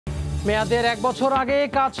মেয়াদের 1 বছর আগে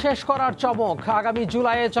কাজ শেষ করার চমক। আগামী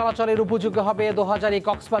জুলাইয়ে চলাচলের উপযোগী হবে 2000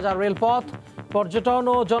 কক্সবাজার রেলপথ। পর্যটন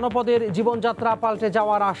ও জনপদের জীবনযাত্রা পাল্টে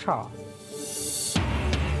যাওয়ার আশা।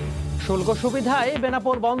 শুল্ক সুবিধায়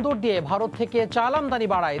বেনাপোল বন্দর দিয়ে ভারত থেকে চাল আমদানি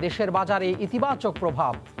বাড়ায় দেশের বাজারে ইতিবাচক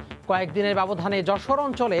প্রভাব। কয়েকদিনের ব্যবধানে যশোর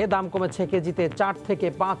অঞ্চলে দাম কমেছে কেজিতে 4 থেকে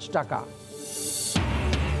 5 টাকা।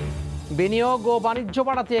 বিনিয়োগ ও বাণিজ্য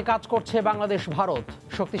বাড়াতে কাজ করছে বাংলাদেশ ভারত।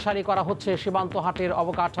 শক্তিশালী করা হচ্ছে সীমান্ত হাটের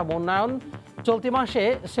অবকাঠামো উন্নয়ন। চলতি মাসে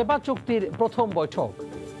সেবা চুক্তির প্রথম বৈঠক।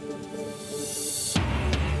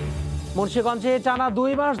 মুন্সিগঞ্জে টানা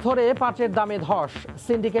 2 মাস ধরে পাটের দামে ধস।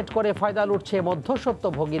 সিন্ডিকেট করে ফায়দা লুটছে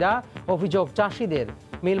মধ্যস্বত্বভোগীরা। অভিযোগ চাষিদের।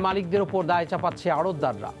 মিল মালিকদের উপর দায় চাপাচ্ছে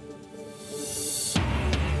আড়তদাররা।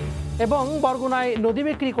 এবং বরগুনায় নদী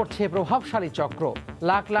বিক্রি করছে প্রভাবশালী চক্র।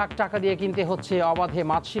 লাখ লাখ টাকা দিয়ে কিনতে হচ্ছে অবাধে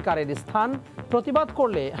মাছ শিকারের স্থান। প্রতিবাদ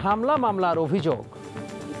করলে হামলা মামলার অভিযোগ।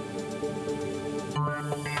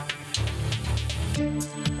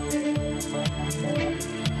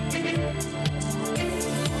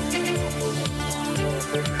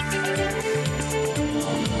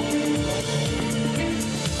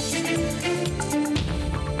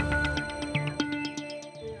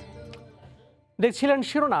 দেখছিলেন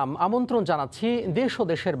শিরোনাম। আমন্ত্রণ জানাচ্ছি দেশ ও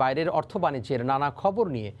দেশের বাইরের অর্থ বাণিজ্যের নানা খবর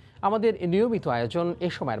নিয়ে আমাদের নিয়মিত আয়োজন এ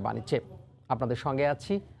সময়ের বাণিজ্যে। আপনাদের সঙ্গে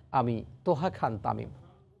আছি আমি তোহা খান তামিম।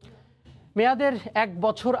 মেয়াদের 1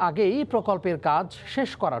 বছর আগেই প্রকল্পের কাজ শেষ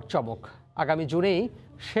করার চমক। আগামী জুনেই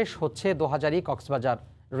শেষ হচ্ছে 2000 কক্সবাজার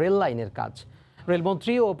রেল লাইনের কাজ।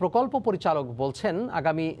 রেলমন্ত্রী ও প্রকল্প পরিচালক বলছেন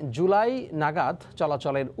আগামী জুলাই নাগাদ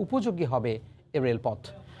চলাচলের উপযোগী হবে এ রেলপথ।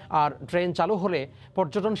 আর ট্রেন চালু হলে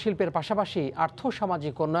পর্যটন শিল্পের পাশাপাশি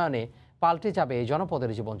আর্থসামাজিক উন্নয়নে পাল্টে যাবে এই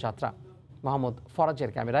জনপদের জীবনযাত্রা। মোহাম্মদ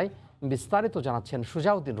ফরাজের ক্যামেরায় বিস্তারিত জানাচ্ছেন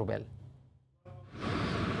সুজাউদ্দিন রুবেল।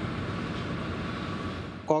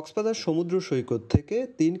 কক্সবাজার সমুদ্র সৈকত থেকে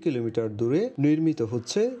 3 কিলোমিটার দূরে নির্মিত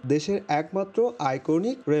হচ্ছে দেশের একমাত্র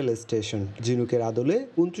আইকনিক রেল স্টেশন। ঝিনুকের আদলে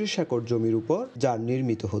 29 একর জমির উপর যা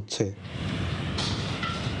নির্মিত হচ্ছে।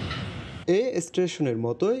 এই স্টেশনের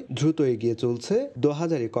মতোই দ্রুত এগিয়ে চলছে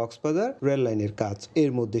 2000 কক্সবাজার রেল লাইনের কাজ।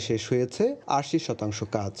 এর মধ্যে শেষ হয়েছে 80%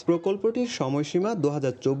 কাজ। প্রকল্পটির সময়সীমা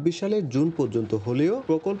 2024 সালের জুন পর্যন্ত হলেও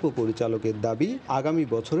প্রকল্প পরিচালকের দাবি আগামী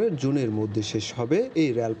বছরের জুনের মধ্যে শেষ হবে এই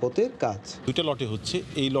রেলপথের কাজ। 2টা লটে হচ্ছে,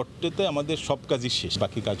 এই লটটিতে আমাদের সব কাজই শেষ।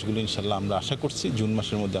 বাকি কাজগুলো ইনশাল্লাহ আমরা আশা করছি জুন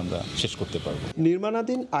মাসের মধ্যে আমরা শেষ করতে পারবো।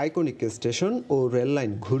 নির্মাণাধীন আইকনিক স্টেশন ও রেল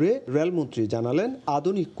লাইন ঘুরে রেলমন্ত্রী জানালেন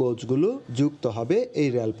আধুনিক কোচগুলো যুক্ত হবে এই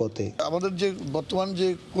রেলপথে। আমাদের যে বর্তমান যে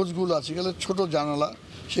কোচগুলো আছে সেখানে ছোট জানালা,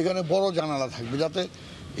 সেখানে বড় জানালা থাকবে, যাতে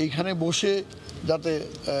এইখানে বসে যাতে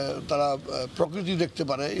তারা প্রকৃতি দেখতে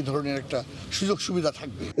পারে, এই ধরনের একটা সুযোগ সুবিধা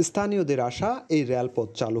থাকবে। স্থানীয়দের আশা এই রেলপথ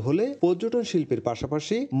চালু হলে পর্যটন শিল্পের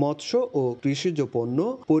পাশাপাশি মৎস্য ও কৃষিজ পণ্য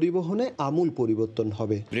পরিবহনে আমূল পরিবর্তন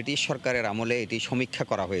হবে। ব্রিটিশ সরকারের আমলে এটি সমীক্ষা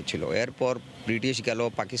করা হয়েছিল। এরপর ব্রিটিশ গেল,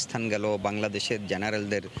 পাকিস্তান গেল, বাংলাদেশের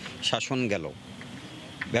জেনারেলদের শাসন গেল,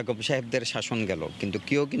 বেগম সাহেবদের শাসন গেল, কিন্তু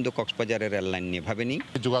কেউ কিন্তু কক্সবাজারের রেল লাইন নিয়ে ভাবেনি।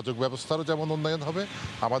 যোগাযোগ ব্যবস্থারও যেমন উন্নয়ন হবে,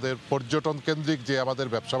 আমাদের পর্যটন কেন্দ্রিক যে আমাদের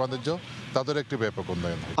ব্যবসা বাণিজ্য তাদের একটি ব্যাপক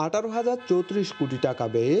উন্নয়ন হবে। 18,034 কোটি টাকা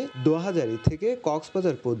ব্যয়ে 2000 থেকে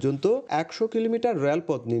কক্সবাজার পর্যন্ত 100 কিলোমিটার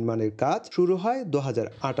রেলপথ নির্মাণের কাজ শুরু হয়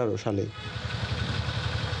 2018 সালে।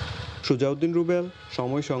 সুজাউদ্দিন রুবেল,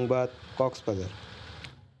 সময় সংবাদ, কক্সবাজার।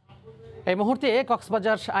 এই মুহূর্তে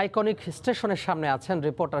কক্সবাজার আইকনিক স্টেশনের সামনে আছেন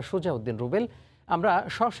রিপোর্টার সুজাউদ্দিন রুবেল। আমরা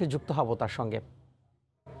সরাসরি যুক্ত হব তার সঙ্গে।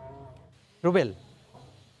 রুবেল,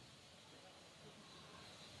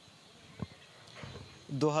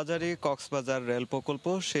 2000 কক্সবাজার রেল প্রকল্প,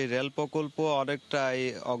 সেই রেল প্রকল্প অনেকটাই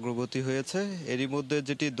অগ্রগতি হয়েছে। এরই মধ্যে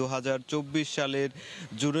যেটি 2024 সালের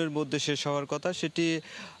জুনের মধ্যে শেষ হওয়ার কথা, সেটি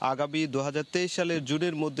আগামী 2023 সালের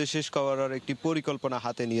জুনের মধ্যে শেষ করার একটি পরিকল্পনা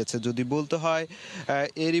হাতে নিয়েছে। যদি বলতে হয়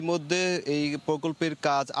এরই মধ্যে এই প্রকল্পের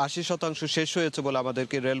কাজ 80% শেষ হয়েছে বলে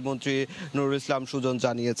আমাদেরকে রেলমন্ত্রী নুরুল ইসলাম সুজন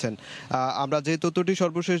জানিয়েছেন। আমরা যে তথ্যটি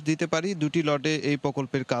সর্বশেষ দিতে পারি, 2টি লটে এই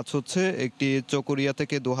প্রকল্পের কাজ হচ্ছে। একটি চকরিয়া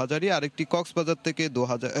থেকে 2000, আর একটি কক্সবাজার থেকে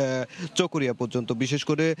চকরিয়া পর্যন্ত। বিশেষ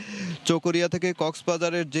করে চকরিয়া থেকে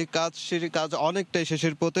কক্সবাজারের যে কাজ, সেই কাজ অনেকটাই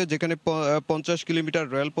শেষের পথে। যেখানে 50 কিলোমিটার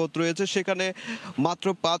রেলপথ রয়েছে, সেখানে মাত্র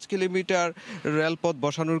 5 কিলোমিটার রেলপথ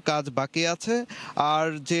বসানোর কাজ বাকি আছে। আর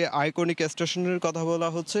যে আইকনিক স্টেশনের কথা বলা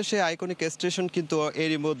হচ্ছে, সেই আইকনিক স্টেশন কিন্তু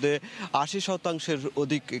এরই মধ্যে 80%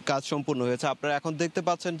 অধিক কাজ সম্পূর্ণ হয়েছে। আপনারা এখন দেখতে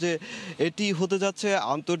পাচ্ছেন যে এটি হতে যাচ্ছে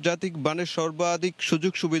আন্তর্জাতিক মানের সর্বাধিক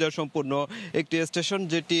সুযোগ সুবিধা সম্পন্ন একটি স্টেশন,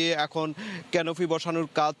 যেটি এখন ক্যানোপি বসানো বসানোর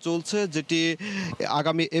কাজ চলছে, যেটি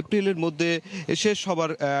আগামী এপ্রিলের মধ্যে শেষ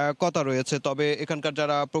হবার কথা রয়েছে। তবে এখানকার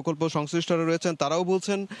যারা প্রকল্প সংশ্লিষ্টরা রয়েছেন তারাও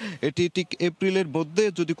বলছেন এটি ঠিক এপ্রিলের মধ্যে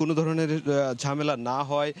যদি কোনো ধরনের ঝামেলা না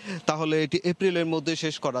হয় তাহলে এটি এপ্রিলের মধ্যে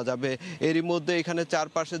শেষ করা যাবে। এরই মধ্যে এখানে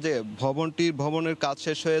চারপাশে যে ভবনের কাজ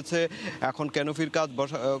শেষ হয়েছে, এখন ক্যানোপির কাজ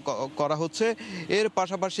করা হচ্ছে। এর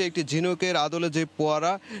পাশাপাশি একটি ঝিনুকের আদলে যে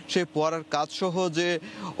ফোয়ারা, সেই ফোয়ারার কাজ সহ যে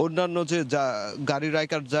অন্যান্য যে গাড়ি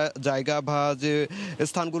রাখার জায়গা বা যে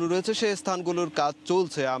স্থানগুলো রয়েছে সেই স্থানগুলোর কাজ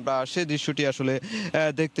চলছে। আমরা সেই দৃশ্যটি আসলে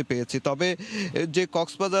দেখতে পেয়েছি। তবে যে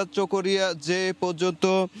কক্সবাজার চকরিয়া যে পর্যন্ত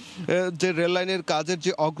যে রেল লাইনের কাজের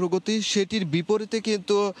যে অগ্রগতি, সেটির বিপরীতে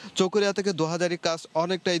কিন্তু চকরিয়া থেকে দোহাজারী কাজ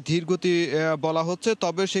অনেকটাই ধীরগতি বলা হচ্ছে।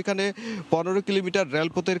 তবে সেখানে 15 কিলোমিটার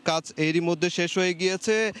রেলপথের কাজ এরই মধ্যে শেষ হয়ে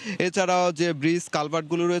গিয়েছে। এছাড়াও যে ব্রিজ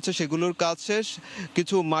কালভার্টগুলো রয়েছে সেগুলোর কাজ শেষ,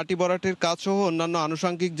 কিছু মাটি ভরাটের কাজ সহ অন্যান্য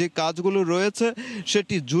আনুষঙ্গিক যে কাজগুলো রয়েছে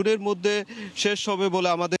সেটি জুনের মধ্যে শেষ হবে বলে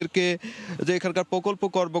আমাদেরকে যে এখানকার প্রকল্প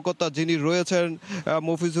কর্মকর্তা যিনি রয়েছেন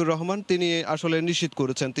মফিজুর রহমান, তিনি আসলে নিশ্চিত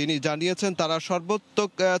করেছেন। তিনি জানিয়েছেন তারা সর্বোত্তক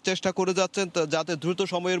চেষ্টা করে যাচ্ছেন যাতে দ্রুত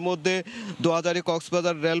সময়ের মধ্যে দোহাজারী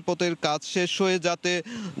কক্সবাজার রেলপথের কাজ শেষ হয়ে যাতে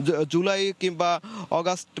জুলাই কিংবা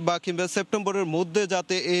অগাস্ট বা কিংবা সেপ্টেম্বরের মধ্যে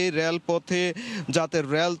যাতে এই রেলপথে যাতে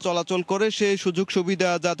রেল চলাচল করে সেই সুযোগ সুবিধা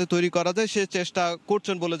যাতে তৈরি করা যায় সে চেষ্টা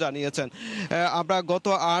করছেন বলে জানিয়েছেন। আমরা গত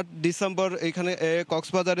 8 ডিসেম্বর এখানে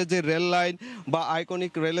কক্সবাজারে যে রেল লাইন বা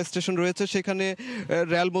আইকনিক রেল স্টেশন রয়েছে সেখানে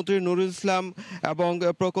রেলমন্ত্রী নুরুল ইসলাম এবং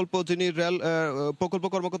প্রকল্প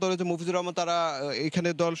কর্মকর্তা রয়েছে মফিজুর রহমান, তারা এখানে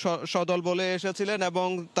সদল বলে এসেছিলেন এবং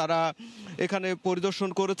তারা এখানে পরিদর্শন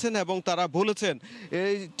করেছেন এবং তারা বলেছেন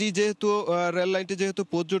এইটি যেহেতু রেল লাইনটি যেহেতু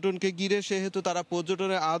পর্যটনকে ঘিরে সেহেতু তারা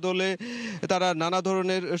পর্যটনের আদলে তারা নানা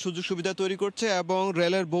ধরনের সুযোগ সুবিধা তৈরি করছে এবং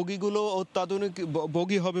রেলের বগিগুলো অত্যাধুনিক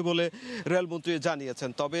বগি হবে বলে রেলমন্ত্রী জানিয়েছেন।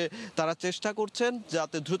 তবে তারা চেষ্টা করছেন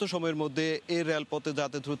যাতে দ্রুত সময়ের মধ্যে এই রেলপথে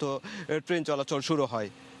যাতে দ্রুত ট্রেন চলাচল শুরু হয়।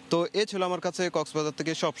 তো এ ছিল আমার কাছে কক্সবাজার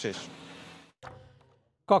থেকে সবশেষ।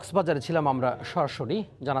 কক্সবাজারে ছিলাম আমরা সরাসরি,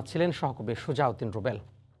 জানাচ্ছিলেন সহকর্মী সুজাউদ্দিন রুবেল।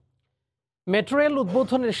 মেট্রো রেল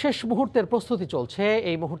উদ্বোধনের শেষ মুহূর্তের প্রস্তুতি চলছে।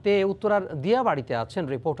 এই মুহূর্তে উত্তরার দিয়াবাড়িতে আছেন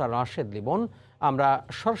রিপোর্টার রাশেদ লিমন। আমরা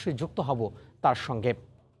সরাসরি যুক্ত হব তার সঙ্গে।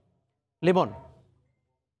 লিমন,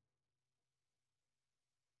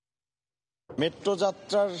 মেট্রো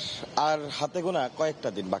যাত্রার আর হাতে গোনা কয়েকটা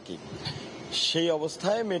দিন বাকি, সেই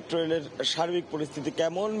অবস্থায় মেট্রো রেলের সার্বিক পরিস্থিতি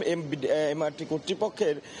কেমন, এমআরটি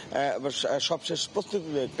কর্তৃপক্ষের সবশেষ প্রস্তুতি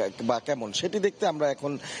বা কেমন সেটি দেখতে আমরা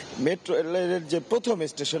এখন মেট্রো রেলের যে প্রথম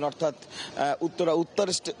স্টেশন অর্থাৎ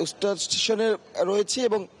উত্তর স্টেশনে রয়েছি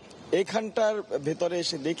এবং এখানটার ভেতরে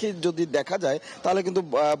এসে দেখে যদি দেখা যায় তাহলে কিন্তু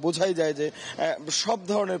বোঝাই যায় যে সব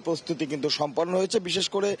ধরনের প্রস্তুতি কিন্তু সম্পন্ন হয়েছে। বিশেষ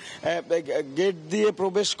করে গেট দিয়ে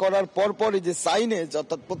প্রবেশ করার পরপরই যে সাইনেজ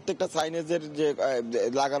অর্থাৎ প্রত্যেকটা সাইনেজের যে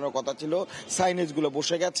লাগানোর কথা ছিল সাইনেজগুলো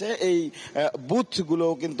বসে গেছে, এই বুথগুলো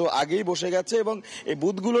কিন্তু আগেই বসে গেছে এবং এই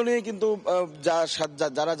বুথগুলো নিয়ে কিন্তু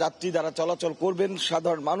যারা যাত্রী যারা চলাচল করবেন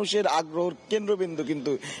সাধারণ মানুষের আগ্রহের কেন্দ্রবিন্দু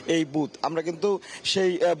কিন্তু এই বুথ। আমরা কিন্তু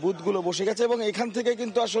সেই বুথগুলো বসে গেছে এবং এখান থেকে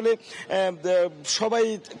কিন্তু আসলে সবাই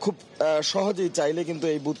খুব সহজেই চাইলে কিন্তু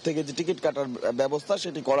এই বুথ থেকে যে টিকিট কাটার ব্যবস্থা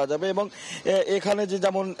সেটি করা যাবে এবং এখানে যে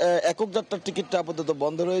যেমন একক যাত্রার টিকিটটা আপাতত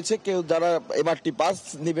বন্ধ রয়েছে, কেউ যারা এমআরটি পাস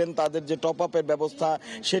নেবেন তাদের যে টপ আপের ব্যবস্থা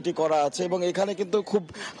সেটি করা আছে এবং এখানে কিন্তু খুব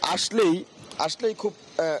আসলেই খুব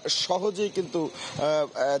সহজেই কিন্তু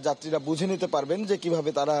যাত্রীরা বুঝে নিতে পারবেন যে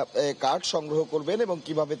কিভাবে তারা কার্ড সংগ্রহ করবেন এবং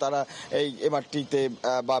কিভাবে তারা এই এমআরটিতে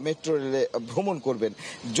বা মেট্রো রেলে ভ্রমণ করবেন।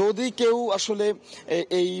 যদি কেউ আসলে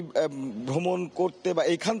এই ভ্রমণ করতে বা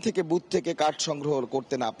এখান থেকে বুথ থেকে কার্ড সংগ্রহ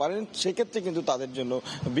করতে না পারেন সেক্ষেত্রে কিন্তু তাদের জন্য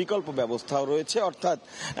বিকল্প ব্যবস্থাও রয়েছে, অর্থাৎ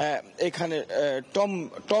এখানে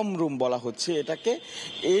টম রুম বলা হচ্ছে এটাকে।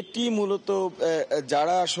 এটি মূলত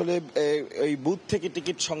যারা আসলে এই বুথ থেকে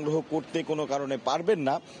টিকিট সংগ্রহ করতে কোনো কারণে পারবেন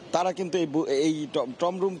না তারা কিন্তু এই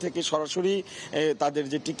টম রুম থেকে সরাসরি তাদের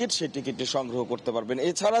যে টিকিট সেই টিকিটটি সংগ্রহ করতে পারবেন।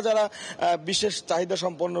 এছাড়া যারা বিশেষ চাহিদা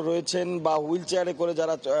সম্পন্ন রয়েছেন বা হুইল চেয়ারে করে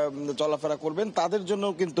যারা চলাফেরা করবেন তাদের জন্য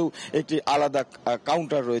কিন্তু একটি আলাদা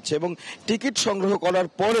কাউন্টার রয়েছে এবং টিকিট সংগ্রহ করার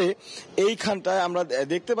পরে এইখানটায় আমরা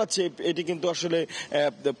দেখতে পাচ্ছি এটি কিন্তু আসলে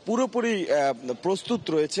পুরোপুরি প্রস্তুত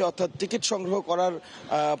রয়েছে, অর্থাৎ টিকিট সংগ্রহ করার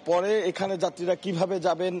পরে এখানে যাত্রীরা কিভাবে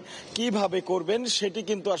যাবেন কিভাবে করবেন সেটি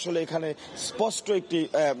কিন্তু আসলে এখানে স্পষ্ট একটি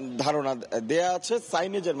ধারণা দেয়া আছে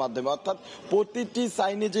সাইনেজের মাধ্যমে, অর্থাৎ প্রতিটি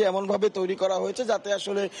সাইনেজে এমনভাবে তৈরি করা হয়েছে যাতে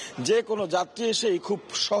আসলে যে কোনো যাত্রী এসেই খুব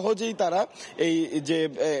সহজেই তারা এই যে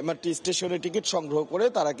এমআরটি স্টেশনে টিকিট সংগ্রহ করে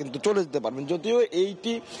তারা কিন্তু চলে যেতে পারবেন। যদিও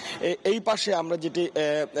এই পাশে আমরা যেটি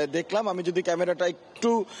দেখলাম, আমি যদি ক্যামেরাটা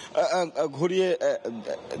একটু ঘুরিয়ে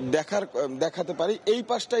দেখাতে পারি, এই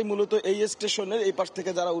পাশটাই মূলত এই স্টেশনের এই পাশ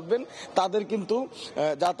থেকে যারা উঠবেন তাদের কিন্তু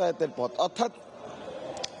যাতায়াতের পথ, অর্থাৎ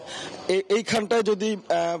এইখানটায় যদি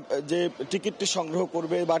যে টিকিটটি সংগ্রহ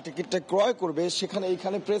করবে বা টিকিটটা ক্রয় করবে সেখানে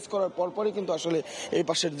এইখানে প্রেস করার পরপরই কিন্তু আসলে এই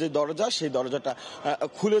পাশের যে দরজা সেই দরজাটা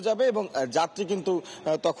খুলে যাবে এবং যাত্রী কিন্তু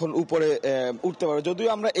তখন উপরে উঠতে পারবে। যদিও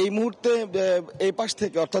আমরা এই মুহূর্তে এই পাশ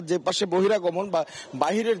থেকে অর্থাৎ যে পাশে বহিরাগমন বা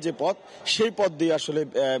বাহিরের যে পথ সেই পথ দিয়ে আসলে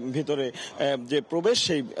ভিতরে যে প্রবেশ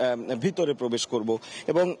সেই ভিতরে প্রবেশ করব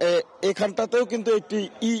এবং এখানটাতেও কিন্তু একটি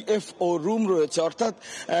ইএফও রুম রয়েছে, অর্থাৎ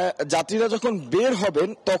যাত্রীরা যখন বের হবেন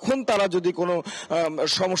তখন তারা যদি কোনো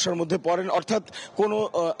সমস্যার মধ্যে পড়েন, অর্থাৎ কোনো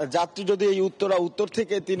যাত্রী যদি এই উত্তর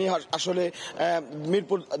থেকে তিনি আসলে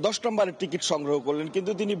মিরপুর 10 নম্বরের টিকিট সংগ্রহ করলেন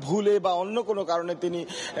কিন্তু তিনি ভুলে বা অন্য কোনো কারণে তিনি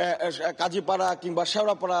কাজীপাড়া কিংবা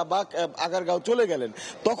শেওড়াপাড়া বা আগারগাঁও চলে গেলেন,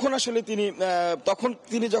 তখন আসলে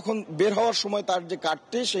তিনি যখন বের হওয়ার সময় তার যে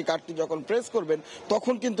কার্ডটি সেই কার্ডটি যখন প্রেস করবেন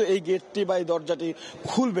তখন কিন্তু এই গেটটি বা এই দরজাটি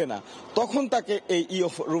খুলবে না, তখন তাকে এই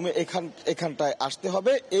রুমে এখানটায় আসতে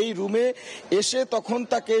হবে। এই রুমে এসে তখন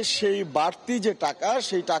তাকে সেই বাড়তি যে টাকা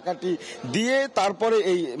সেই টাকাটি দিয়ে তারপরে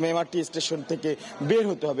এই মেমাটি স্টেশন থেকে বের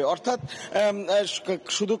হতে হবে। অর্থাৎ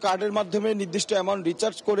শুধু কার্ডের মাধ্যমে নির্দিষ্ট অ্যামাউন্ট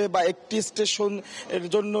রিচার্জ করে বা একটি স্টেশন এর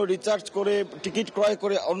জন্য রিচার্জ করে টিকিট ক্রয়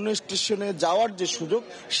করে অন্য স্টেশনে যাওয়ার যে সুযোগ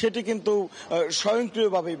সেটি কিন্তু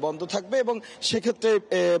স্বয়ংক্রিয়ভাবেই বন্ধ থাকবে এবং সেক্ষেত্রে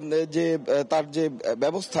যে তার যে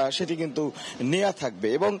ব্যবস্থা সেটি কিন্তু নেওয়া থাকবে।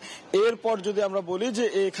 এবং এরপর যদি আমরা বলি যে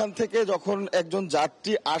এখান থেকে যখন একজন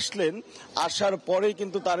যাত্রী আসলেন, আসার পরেই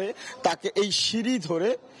কিন্তু তাকে এই সিঁড়ি ধরে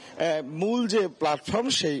মূল যে প্ল্যাটফর্ম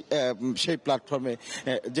সেই প্ল্যাটফর্মে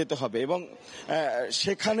যেতে হবে এবং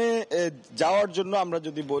সেখানে যাওয়ার জন্য আমরা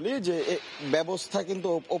যদি বলি যে ব্যবস্থা কিন্তু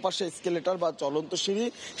ওপাশে এসকেলেটর বা চলন্ত সিঁড়ি,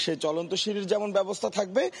 সেই চলন্ত সিঁড়ির যেমন ব্যবস্থা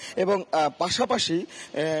থাকবে এবং পাশাপাশি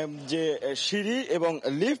যে সিঁড়ি এবং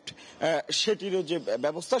লিফট সেটিরও যে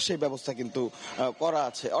ব্যবস্থা সেই ব্যবস্থা কিন্তু করা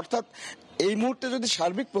আছে। অর্থাৎ এই মুহূর্তে যদি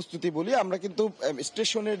সার্বিক প্রস্তুতি বলি, আমরা কিন্তু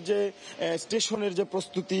স্টেশনের যে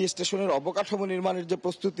প্রস্তুতি, স্টেশনের অবকাঠামো নির্মাণের যে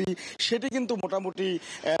প্রস্তুতি সেটি কিন্তু মোটামুটি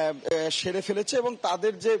সেরে ফেলেছে এবং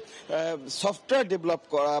তাদের যে সফটওয়্যার ডেভেলপ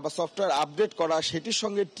করা বা সফটওয়্যার আপডেট করা সেটির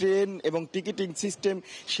সঙ্গে ট্রেন এবং টিকিটিং সিস্টেম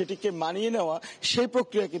সেটিকে মানিয়ে নেওয়া সেই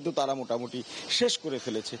প্রক্রিয়া কিন্তু তারা মোটামুটি শেষ করে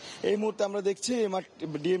ফেলেছে। এই মুহূর্তে আমরা দেখছি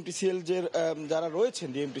ডিএমটিসিএল যারা রয়েছেন,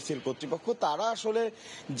 ডিএমটিসিএল কর্তৃপক্ষ, তারা আসলে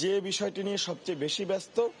যে বিষয়টি নিয়ে সবচেয়ে বেশি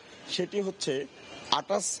ব্যস্ত সেটি হচ্ছে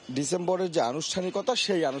 28 ডিসেম্বরের যে আনুষ্ঠানিকতা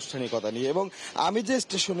সেই আনুষ্ঠানিকতা নিয়ে। এবং আমি যে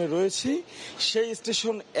স্টেশনে রয়েছি সেই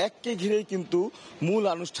স্টেশন 1কে ঘিরেই কিন্তু মূল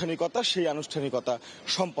আনুষ্ঠানিকতা, সেই আনুষ্ঠানিকতা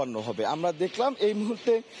সম্পন্ন হবে। আমরা দেখলাম এই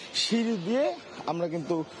মুহূর্তে সিঁড়ি দিয়ে আমরা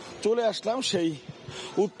কিন্তু চলে আসলাম সেই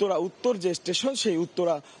উত্তর যে স্টেশন সেই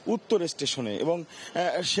উত্তর স্টেশনে এবং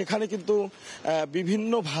সেখানে কিন্তু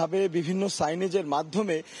বিভিন্নভাবে বিভিন্ন সাইনেজের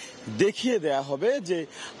মাধ্যমে দেখিয়ে দেয়া হবে যে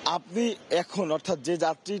আপনি এখন, অর্থাৎ যে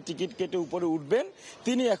যাত্রী টিকিট কেটে উপরে উঠবেন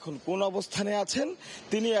তিনি এখন কোন অবস্থানে আছেন,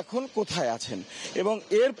 তিনি এখন কোথায় আছেন এবং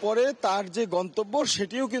এরপরে তার যে গন্তব্য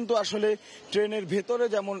সেটিও কিন্তু আসলে ট্রেনের ভেতরে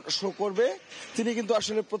যেমন শো করবে, তিনি কিন্তু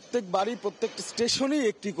আসলে প্রত্যেকটি স্টেশনেই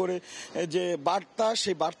একটি করে যে বার্তা,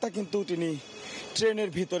 সেই বার্তা কিন্তু তিনি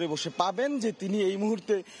ট্রেনের ভিতরে বসে পাবেন যে তিনি এই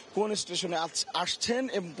মুহূর্তে কোন স্টেশনে আসছেন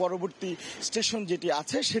এবং পরবর্তী স্টেশন যেটি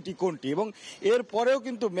আছে সেটি কোনটি। এবং এর পরেও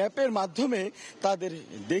কিন্তু ম্যাপের মাধ্যমে তাদের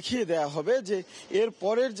দেখিয়ে দেয়া হবে যে এর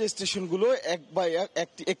পরের যে স্টেশনগুলো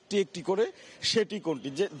একটি করে সেটি কোনটি,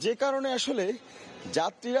 যে কারণে আসলে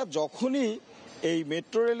যাত্রীরা যখনই এই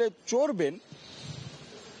মেট্রো রেলে চড়বেন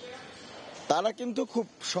তারা কিন্তু খুব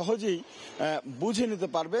সহজেই বুঝে নিতে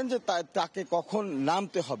পারবেন যে তাকে কখন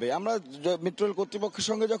নামতে হবে। আমরা মেট্রো রেল কর্তৃপক্ষের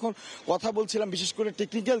সঙ্গে যখন কথা বলছিলাম, বিশেষ করে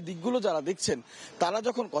টেকনিক্যাল দিকগুলো যারা দেখছেন তারা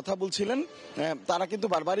যখন কথা বলছিলেন তারা কিন্তু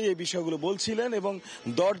বারবারই এই বিষয়গুলো বলছিলেন এবং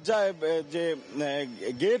দরজায় যে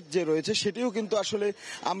গেট যে রয়েছে সেটিও কিন্তু আসলে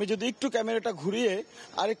আমি যদি একটু ক্যামেরাটা ঘুরিয়ে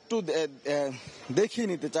আরেকটু দেখিয়ে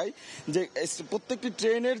নিতে চাই যে প্রত্যেকটি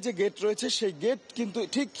ট্রেনের যে গেট রয়েছে সেই গেট কিন্তু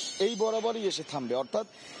ঠিক এই বরাবরই এসে থামবে। অর্থাৎ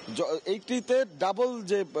এইটিতে ডাবল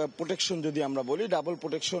যে প্রোটেকশন, যদি আমরা বলি ডাবল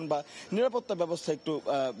প্রোটেকশন বা নিরাপত্তা ব্যবস্থা একটু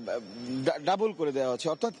ডাবল করে দেওয়া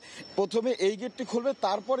হচ্ছে। অর্থাৎ প্রথমে এই গেটটি খুলবে,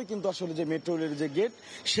 তারপরে কিন্তু আসলে যে মেট্রো রেলের যে গেট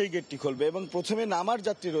সেই গেটটি খুলবে এবং প্রথমে নামার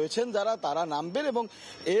যাত্রী রয়েছেন তারা নামবেন এবং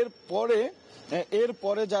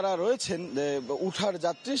এরপরে যারা রয়েছেন ওঠার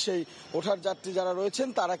যাত্রী যারা রয়েছেন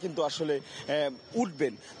তারা কিন্তু আসলে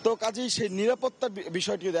উঠবেন। তো কাজেই সেই নিরাপত্তার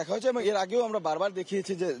বিষয়টিও দেখা হয়েছে এবং এর আগেও আমরা বারবার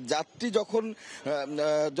দেখিয়েছি যে যাত্রী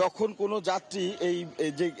যখন কোনো যাত্রী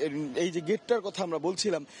এই যে গেটটার কথা আমরা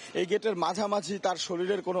বলছিলাম, এই গেটের মাঝামাঝি তার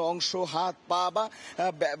শরীরের কোনো অংশ, হাত পা বা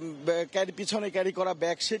পিছনে ক্যারি করা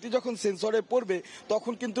ব্যাগ, সেটি যখন সেন্সরে পড়বে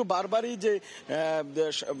তখন কিন্তু বারবারই যে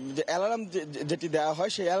অ্যালার্ম যেটি দেওয়া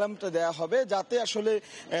হয় সেই অ্যালার্মটা দেওয়া হবে, যাতে আসলে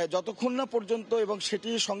যতক্ষণ না পর্যন্ত, এবং সেটি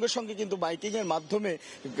সঙ্গে সঙ্গে কিন্তু মাইকিং এর মাধ্যমে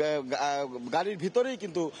গাড়ির ভিতরেই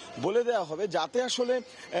কিন্তু বলে দেওয়া হবে, যাতে আসলে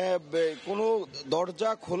কোনো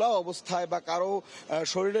দরজা খোলা অবস্থায় বা কারো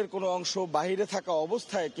শরীরের কোনো অংশ বাহিরে থাকা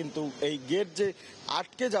অবস্থায় কিন্তু এই গেট যে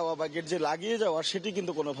আটকে যাওয়া বা গেট যে লাগিয়ে যাওয়া সেটি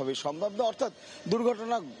কিন্তু কোনোভাবেই সম্ভব না, অর্থাৎ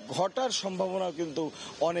দুর্ঘটনা ঘটার সম্ভাবনা কিন্তু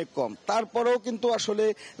অনেক কম। তারপরেও কিন্তু আসলে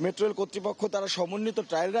মেট্রো রেল কর্তৃপক্ষ তারা সমন্বিত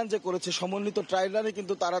ট্রায়াল রান যে করেছে, সমন্বিত ট্রায়াল রানে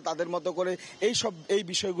কিন্তু তারা তাদের মতো করে এই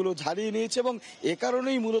বিষয়গুলো ঝাড়িয়ে নিয়েছে, এবং এ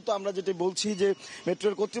কারণেই মূলত আমরা যেটি বলছি যে মেট্রো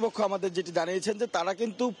রেল কর্তৃপক্ষ আমাদের যেটি জানিয়েছেন যে তারা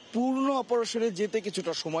কিন্তু পূর্ণ অপারেশনে যেতে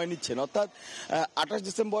কিছুটা সময় নিচ্ছেন, অর্থাৎ 28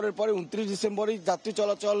 ডিসেম্বরের পরে 29 ডিসেম্বরই যাত্রী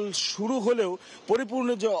চলাচল শুরু হলেও পরিপূর্ণ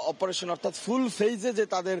যে অপারেশন, অর্থাৎ ফুল ফেজে যে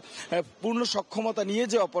তাদের পূর্ণ সক্ষমতা নিয়ে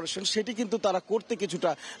যে অপারেশন, সেটি কিন্তু তারা করতে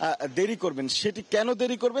কিছুটা দেরি করবেন। সেটি কেন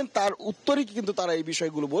দেরি করবেন তার উত্তরই কিন্তু তারা এই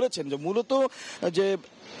বিষয়গুলো বলেছেন, যে মূলত যে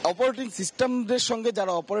অপারেটিং সিস্টেমদের সঙ্গে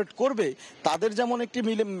যারা অপারেট করবে তাদের যেমন একটি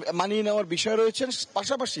মানিয়ে নেওয়ার বিষয় রয়েছে,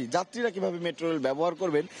 পাশাপাশি যাত্রীরা কিভাবে মেট্রো রেল ব্যবহার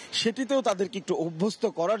করবেন সেটিতেও তাদেরকে একটু অভ্যস্ত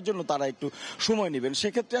করার জন্য তারা একটু সময় নেবেন।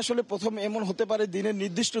 সেক্ষেত্রে আসলে প্রথম এমন হতে পারে দিনের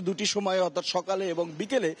নির্দিষ্ট দুটি সময়ে, অর্থাৎ সকালে এবং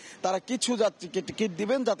বিকেলে তারা কিছু যাত্রীকে টিকিট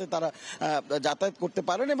দিবেন যাতে তারা যাতায়াত করতে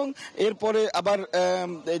পারেন, এবং এরপরে আবার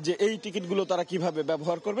যে এই টিকিটগুলো তারা কিভাবে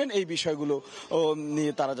ব্যবহার করবেন এই বিষয়গুলো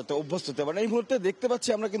নিয়ে তারা যাতে অভ্যস্ত হতে পারেন। এই মুহূর্তে দেখতে পাচ্ছি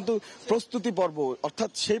আমরা কিন্তু প্রস্তুতি পর্ব,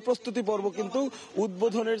 অর্থাৎ সেই প্রস্তুতি পর্ব কিন্তু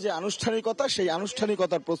উদ্বোধনের যে আনুষ্ঠানিকতা, সেই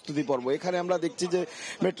আনুষ্ঠানিকতার প্রস্তুতি পর্ব। এখানে আমরা দেখছি যে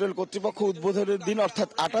মেট্রো রেল কর্তৃপক্ষ উদ্বোধনের দিন অর্থাৎ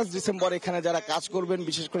 28 ডিসেম্বর এখানে যারা কাজ করবেন,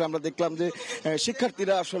 বিশেষ করে আমরা দেখলাম যে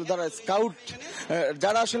শিক্ষার্থীরা আসলে যারা স্কাউট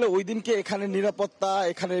যারা আসলে ওই দিনকে এখানে নিরাপত্তা,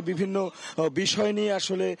 এখানে বিভিন্ন বিষয় নিয়ে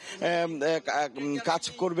আসলে কাজ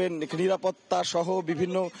করবেন, নিরাপত্তা সহ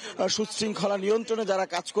বিভিন্ন সুশৃঙ্খলা নিয়ন্ত্রণে যারা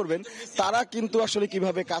কাজ করবেন তারা কিন্তু আসলে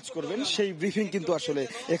কিভাবে কাজ করবেন সেই ব্রিফিং কিন্তু আসলে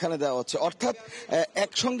এখানে দেওয়া হচ্ছে। অর্থাৎ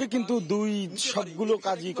একসঙ্গে কিন্তু সবগুলো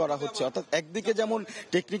কাজই করা হচ্ছে, অর্থাৎ একদিকে যেমন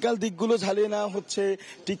টেকনিক্যাল দিকগুলো ঝালিয়ে নেওয়া হচ্ছে,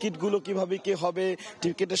 টিকিটগুলো কিভাবে কি হবে,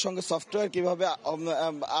 টিকিটের সঙ্গে সফটওয়্যার কিভাবে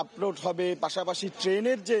আপলোড হবে, পাশাপাশি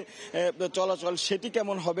ট্রেনের যে চলাচল সেটি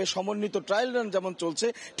কেমন হবে, সমন্বিত ট্রায়াল রান যেমন চলছে,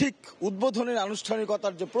 ঠিক উদ্বোধনের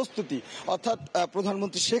আনুষ্ঠানিকতার যে প্রস্তুতি, অর্থাৎ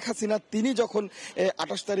প্রধানমন্ত্রী শেখ হাসিনা তিনি যখন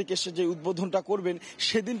 28 তারিখ এসে যে উদ্বোধনটা করবেন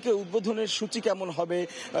সেদিনকে উদ্বোধনের সূচি কেমন হবে,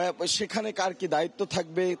 সেখানে কার কি দায়িত্ব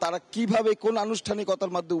থাকবে, তারা কিভাবে কোন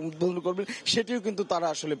আনুষ্ঠানিকতার মাধ্যমে উদ্বোধন করবেন সেটিও কিন্তু তারা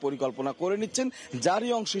আসলে পরিকল্পনা করে নিচ্ছেন।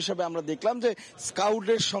 যারই অংশ হিসেবে আমরা দেখলাম যে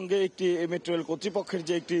স্কাউটের সঙ্গে একটি মেট্রো রেল কর্তৃপক্ষের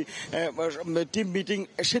যে একটি টিম মিটিং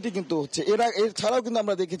সেটি কিন্তু হচ্ছে। এছাড়াও কিন্তু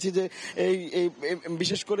আমরা দেখেছি যে এই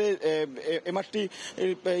বিশেষ করে এমআরটি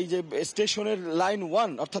এই যে স্টেশনের লাইন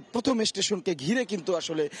 1 অর্থাৎ প্রথম স্টেশনকে ঘিরে কিন্তু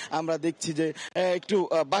আসলে আমরা দেখছি যে একটু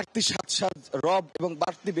বাড়তি সাজ রব এবং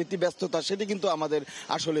বাড়তি ব্যতিব্যস্ততা সেটি কিন্তু আমাদের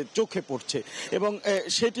আসলে চোখে পড়ছে, এবং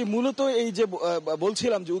সেটি মূলত এই যে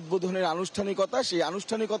বলছিলাম যে উদ্বোধনের আনুষ্ঠানিকতা, সেই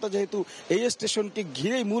আনুষ্ঠানিকতা যেহেতু এই স্টেশনকে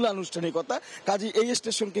ঘিরেই মূল আনুষ্ঠানিকতা, কাজে এই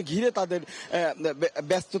স্টেশনকে ঘিরে তাদের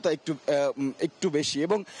ব্যস্ততা একটু বেশি,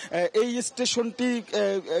 এবং এই স্টেশনটি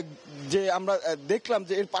যে আমরা দেখলাম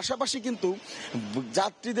যে এর পাশাপাশি কিন্তু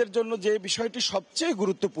যাত্রীদের জন্য যে বিষয়টি সবচেয়ে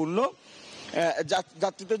গুরুত্বপূর্ণ,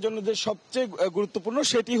 যাত্রীদের জন্য যে সবচেয়ে গুরুত্বপূর্ণ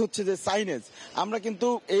সেটি হচ্ছে যে সাইনেজ। আমরা কিন্তু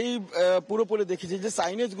এই পুরোপুরি দেখেছি যে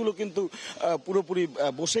সাইনেজগুলো কিন্তু পুরোপুরি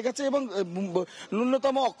বসে গেছে, এবং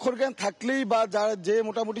ন্যূনতম অক্ষর জ্ঞান থাকলেই বা যারা যে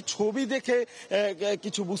মোটামুটি ছবি দেখে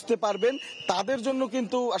কিছু বুঝতে পারবেন তাদের জন্য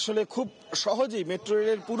কিন্তু আসলে খুব সহজেই মেট্রো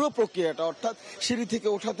রেলের পুরো প্রক্রিয়াটা, অর্থাৎ সিঁড়ি থেকে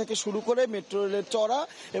ওঠা থেকে শুরু করে মেট্রো রেলের চড়া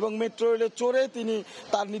এবং মেট্রো রেলে চড়ে তিনি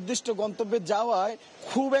তার নির্দিষ্ট গন্তব্যে যাওয়ায়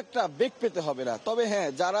খুব একটা বেগ পেতে হবে না। তবে হ্যাঁ,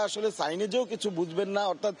 যারা আসলে সাইনেজেও কিছু বুঝবেন না,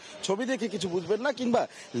 অর্থাৎ ছবি দেখে কিছু বুঝবেন না কিংবা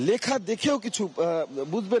লেখা দেখেও কিছু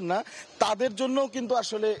বুঝবেন না, তাদের জন্য কিন্তু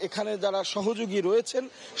আসলে এখানে যারা সহযোগী রয়েছেন,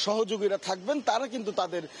 সহযোগীরা থাকবেন, তারা কিন্তু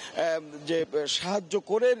তাদের যে সাহায্য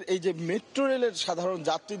করে এই যে মেট্রো রেলের সাধারণ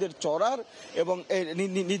যাত্রীদের চড়ার এবং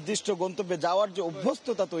নির্দিষ্ট গন্তব্যে যাওয়ার যে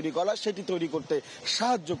অভ্যস্ততা তৈরি করা সেটি তৈরি করতে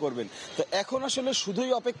সাহায্য করবেন। তো এখন আসলে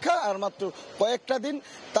শুধুই অপেক্ষা, আর মাত্র কয়েকটা দিন,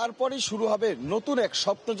 তারপরেই শুরু হবে নতুন এক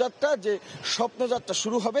স্বপ্নযাত্রা, যে স্বপ্নযাত্রা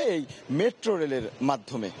শুরু হবে এই মেট্রো রেলের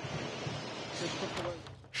মাধ্যমে।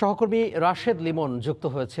 সহকর্মী রাশেদ লিমন যুক্ত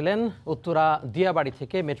হয়েছিলেন উত্তরা দিয়াবাড়ি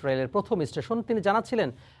থেকে মেট্রো রেলের প্রথম স্টেশন। তিনি জানাচ্ছিলেন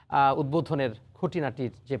উদ্বোধনের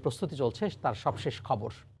খুঁটিনাটির যে প্রস্তুতি চলছে তার সবশেষ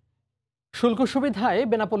খবর। শুল্ক সুবিধায়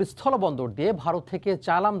বেনাপোল স্থলবন্দর দিয়ে ভারত থেকে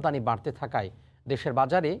চাল আমদানি বাড়তে থাকায় দেশের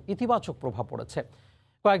বাজারে ইতিবাচক প্রভাব পড়েছে।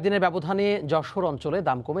 কয়েকদিনের ব্যবধানে যশোর অঞ্চলে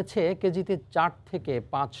দাম কমেছে কেজিতে 4 থেকে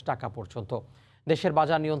 5 টাকা পর্যন্ত। দেশের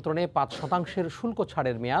বাজার নিয়ন্ত্রণে ৫% শুল্ক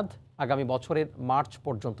ছাড়ের মেয়াদ আগামী বছরের মার্চ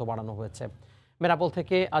পর্যন্ত বাড়ানো হয়েছে। বেনাপোল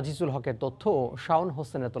থেকে আজিজুল হকের তথ্য ও শাওন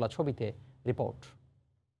হোসেনের তোলা ছবিতে রিপোর্ট।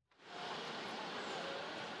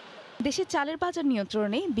 দেশের চালের বাজার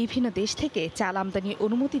নিয়ন্ত্রণে বিভিন্ন দেশ থেকে চাল আমদানির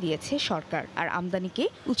অনুমতি দিয়েছে সরকার, আর আমদানিকে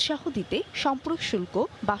উৎসাহ দিতে সম্পূরক শুল্ক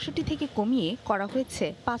 ৬২ থেকে কমিয়ে করা হয়েছে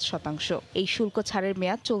 ৫%। এই শুল্ক ছাড়ের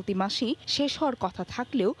মেয়াদ চলতি মাসেই শেষ হওয়ার কথা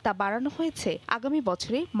থাকলেও তা বাড়ানো হয়েছে আগামী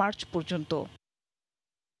বছরের মার্চ পর্যন্ত।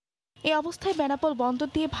 এই অবস্থায় বেনাপোল বন্দর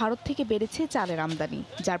দিয়ে ভারত থেকে বেড়েছে চালের আমদানি,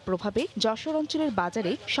 যার প্রভাবে যশোর অঞ্চলের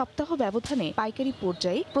বাজারে সপ্তাহ ব্যবধানে পাইকারি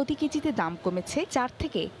পর্যায়ে প্রতি কেজিতে দাম কমেছে ৪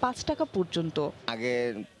 থেকে ৫ টাকা পর্যন্ত। আগে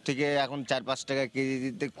থেকে এখন ৪-৫ টাকা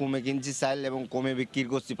কেজিতে কমে কিনছি চাল এবং কমে বিক্রি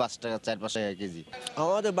করছি ৫ টাকা ৪-৫ টাকা কেজি।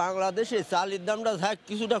 আমাদের বাংলাদেশে চালের দামটা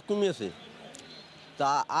কিছুটা কমেছে,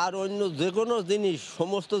 তা আর অন্য যে কোনো জিনিস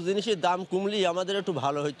সমস্ত জিনিসের দাম কমলেই আমাদের একটু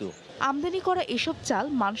ভালো হইতো। আমদানি করা এসব চাল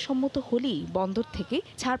মানসম্মত হলেই বন্দর থেকে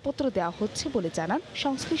ছাড়পত্র দেওয়া হচ্ছে বলে জানান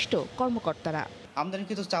সংশ্লিষ্ট কর্মকর্তারা।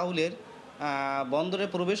 আমদানিকৃত চাউলের বন্দরে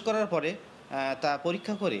প্রবেশ করার পরে তা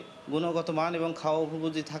পরীক্ষা করে গুণগত মান এবং খাওয়া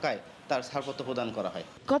উপযোগী থাকায় তার ছাড়পত্র প্রদান করা হয়।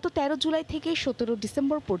 গত ১৩ জুলাই থেকে ১৭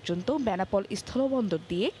 ডিসেম্বর পর্যন্ত বেনাপোল স্থলবন্দর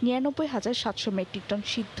দিয়ে ৯৯,৭০০ মেট্রিক টন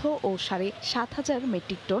সিদ্ধ ও ৭,৫০০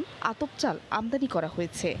 মেট্রিক টন আতপ চাল আমদানি করা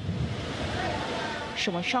হয়েছে।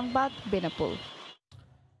 সময় সংবাদ, বেনাপোল।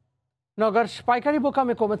 নগর পাইকারি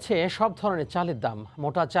বোকামে কমেছে সব ধরনের চালের দাম।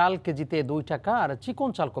 মোটা চাল কেজিতে ২ টাকা আর চিকন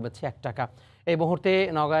চাল কমেছে ১ টাকা। এই মুহূর্তে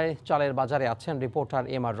নগাঁয় চালের বাজারে আছেন রিপোর্টার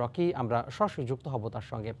এমআর রকি। আমরা সরাসরি যুক্ত হব তার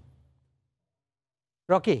সঙ্গে।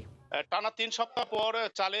 রকি, টানা ৩ সপ্তাহ পর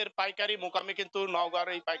চালের পাইকারি মোকামে কিন্তু নওগাঁর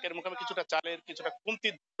এই পাইকারি মোকামে কিছুটা কমতি।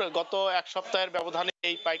 গত এক সপ্তাহের ব্যবধানে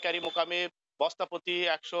এই পাইকারি মোকামে বস্তা প্রতি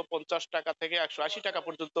 ১৫০ টাকা থেকে ১৮০ টাকা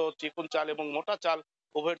পর্যন্ত চিকন চাল এবং মোটা চাল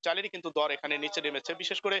উভয়ের চালেরই কিন্তু দর এখানে নিচে নেমেছে।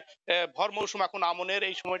 বিশেষ করে ভর মৌসুম এখন আমনের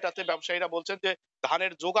এই সময়টাতে ব্যবসায়ীরা বলছেন যে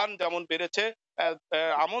ধানের যোগান যেমন বেড়েছে,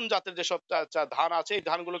 আমন জাতের যেসব ধান আছে এই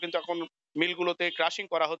ধানগুলো কিন্তু এখন মিলগুলোতে ক্রাশিং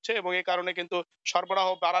করা হচ্ছে এবং এই কারণে কিন্তু সরবরাহ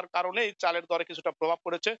বাড়ার কারণে চালের দরে কিছুটা প্রভাব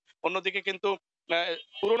পড়েছে। অন্যদিকে কিন্তু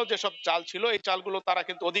পুরনো যেসব চাল ছিল এই চালগুলো তারা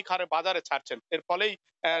কিন্তু অধিক হারে বাজারে ছাড়ছেন। এর ফলেই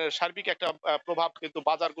সার্বিক একটা প্রভাব কিন্তু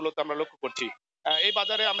বাজারগুলোতে আমরা লক্ষ্য করছি। এই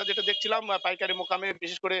বাজারে আমরা যেটা দেখছিলাম পাইকারি মোকামে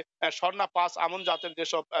বিশেষ করে স্বর্ণা ৫ আমন জাতের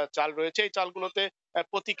যেসব চাল রয়েছে এই চালগুলোতে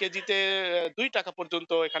প্রতি কেজিতে ২ টাকা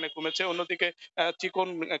পর্যন্ত এখানে কমেছে। অন্যদিকে চিকন,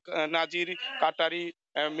 নাজির, কাটারি,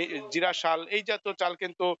 জিরা শাল এই জাতীয় চাল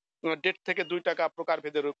কিন্তু ১.৫ থেকে ২ টাকা প্রকার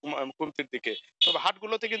ভেদের কমতির দিকে। তবে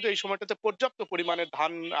হাটগুলোতে কিন্তু এই সময়টাতে পর্যাপ্ত পরিমাণে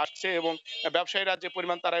ধান আসছে এবং ব্যবসায়ীরা যে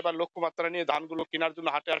পরিমাণ তারা এবার লক্ষ্যমাত্রা নিয়ে ধানগুলো কেনার জন্য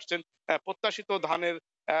হাটে আসছেন, প্রত্যাশিত ধানের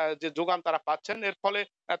যে যোগান তারা পাচ্ছেন। এর ফলে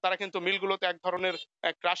তারা কিন্তু মিলগুলোতে এক ধরনের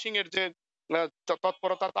ক্রাশিং এর যে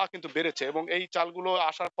তৎপরতা তা কিন্তু বেড়েছে এবং এই চালগুলো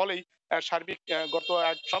আসার ফলেই সার্বিক গত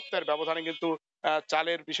এক সপ্তাহের ব্যবধানে কিন্তু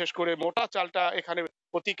চালের বিশেষ করে মোটা চালটা এখানে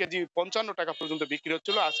প্রতি কেজি ৫৫ টাকা পর্যন্ত বিক্রি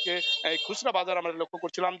হচ্ছিল। আজকে এই খুচরা বাজার আমরা লক্ষ্য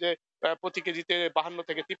করছিলাম যে প্রতি কেজিতে ৫২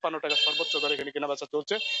 থেকে ৫৩ টাকা সর্বোচ্চ দরে এখানে কেনাবেচা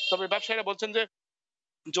চলছে। তবে ব্যবসায়ীরা বলছেন যে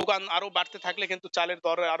যোগান আরো বাড়তে থাকলে কিন্তু চালের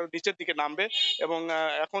দর আরো নিচের দিকে নামবে এবং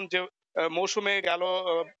এখন যে মৌসুমে গেল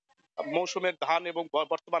মৌসুমের ধান এবং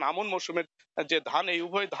বর্তমান আমন মৌসুমের যে ধান এই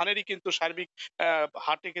উভয় ধানেরই কিন্তু সার্বিক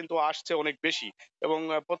হাটে কিন্তু আসছে অনেক বেশি এবং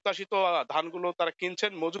প্রত্যাশিত ধানগুলো তারা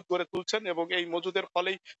কিনছেন, মজুদ করে তুলছেন এবং এই মজুদের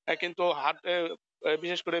ফলেই কিন্তু হাট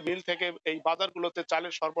বিশেষ করে মিল থেকে এই বাজারগুলোতে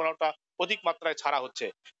চালের সরবরাহটা অধিক মাত্রায় ছাড়া হচ্ছে।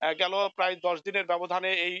 গেল প্রায় ১০ দিনের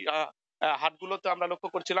ব্যবধানে এই হাটগুলোতে আমরা লক্ষ্য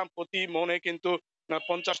করছিলাম প্রতি মনে কিন্তু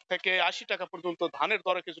 ৫০ থেকে ৮০ টাকা পর্যন্ত ধানের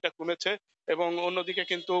দরে কিছুটা কমেছে এবং অন্যদিকে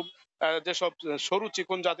কিন্তু যেসব সরু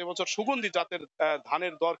চিকন জাতের বছর সুগন্ধি জাতের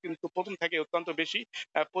ধানের দর কিন্তু প্রথম থেকে অত্যন্ত বেশি।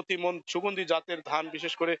 প্রতি মন সুগন্ধি জাতের ধান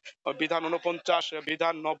বিশেষ করে বিধান ৪৯,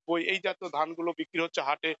 বিধান ৯০ এই জাতীয় ধানগুলো বিক্রি হচ্ছে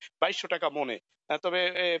হাটে ২২০০ টাকা মনে। তবে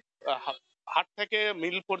হাট থেকে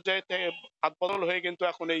মিল পর্যায়ে হাত বদল হয়ে কিন্তু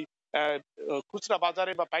এখন এই খুচরা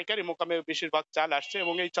বাজারে বা পাইকারি মোকামে বেশিরভাগ চাল আসছে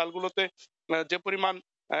এবং এই চালগুলোতে যে পরিমাণ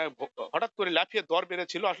হঠাৎ করে লাফিয়ে দর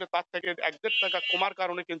বেড়েছিল আসলে তার থেকে ১-১.৫ টাকা কমার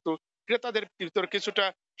কারণে কিন্তু ক্রেতাদের ভিতরে কিছুটা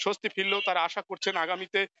স্বস্তি ফিরলেও তারা আশা করছেন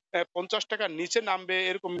আগামীতে ৫০ টাকার নিচে নামবে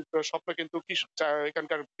এরকম স্বপ্ন কিন্তু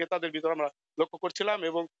এখানকার ক্রেতাদের ভিতরে আমরা লক্ষ্য করছিলাম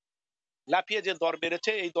এবং লাফিয়ে যে দর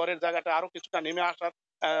বেড়েছে এই দরের জায়গাটা আরো কিছুটা নেমে আসার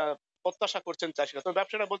প্রত্যাশা করছেন চাষিরা। তো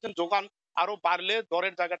ব্যবসায়ীরা বলছেন যোগান আরো বাড়লে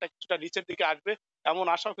দরের জায়গাটা কিছুটা নিচের দিকে আসবে এমন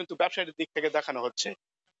আশাও কিন্তু ব্যবসায়ীদের দিক থেকে দেখানো হচ্ছে।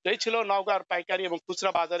 এই ছিল নওগাঁর পাইকারি এবং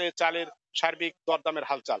খুচরা বাজারে চালের সার্বিক দরদামের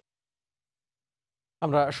হালচাল।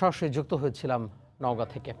 আমরা সরাসরি যুক্ত হয়েছিলাম নওগাঁ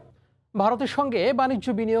থেকে। ভারতের সঙ্গে বাণিজ্য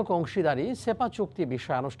বিনিয়োগ অংশীদারি সেপা চুক্তি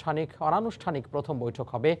বিষয়ে অনানুষ্ঠানিক প্রথম বৈঠক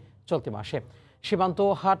হবে চলতি মাসে। সীমান্ত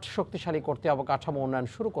হাট শক্তিশালী করতে অবকাঠামো উন্নয়ন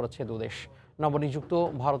শুরু করেছে দুদেশ। নবনিযুক্ত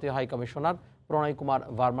ভারতীয় হাইকমিশনার প্রণয় কুমার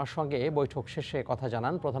ভার্মার সঙ্গে বৈঠক শেষে কথা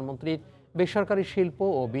জানান প্রধানমন্ত্রীর বেসরকারি শিল্প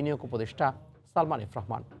ও বিনিয়োগ উপদেষ্টা Salman F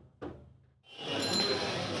Rahman.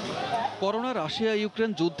 Corona Russia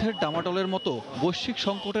Ukraine যুদ্ধের ডামাডোলের মতো বৈশ্বিক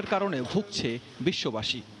সংকটের কারণে ভুগছে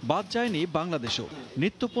বিশ্ববাসী। বাদ যায়নি বাংলাদেশও।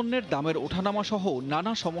 নিত্যপণ্যের দামের ওঠানামা সহ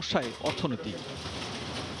নানা সমস্যায় অর্থনীতি।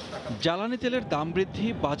 জ্বালানি তেলের দাম বৃদ্ধি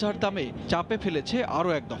বাজার দামে চাপে ফেলেছে আরও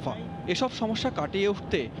এক দফা। এসব সমস্যা কাটিয়ে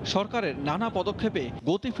উঠতে সরকারের নানা পদক্ষেপে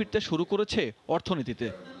গতি ফিরতে শুরু করেছে অর্থনীতিতে।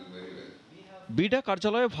 বিডা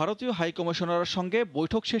কার্যালয়ে ভারতীয় হাইকমিশনারের সঙ্গে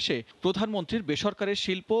বৈঠক শেষে প্রধানমন্ত্রীর বেসরকারি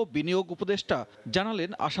শিল্প বিনিয়োগ উপদেষ্টা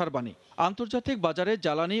জানালেন আশার বাণী। আন্তর্জাতিক বাজারে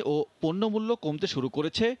জ্বালানি ও পণ্যমূল্য কমতে শুরু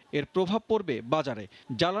করেছে, এর প্রভাব পড়বে বাজারে।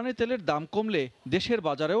 জ্বালানি তেলের দাম কমলে দেশের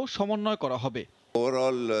বাজারেও সমন্বয় করা হবে।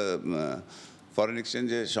 ওভারঅল ফরেন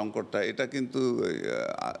এক্সচেঞ্জের সংকটটা এটা কিন্তু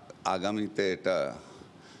আগামীতে এটা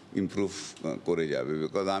ইমপ্রুভ করে যাবে,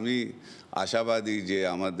 বিকজ আমি আশাবাদী যে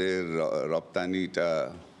আমাদের রপ্তানিটা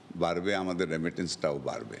বাড়বে, আমাদের রেমিটেন্সটাও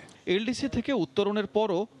বাড়বে। এলডিসি থেকে উত্তরণের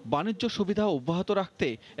পরও বাণিজ্য সুবিধা অব্যাহত রাখতে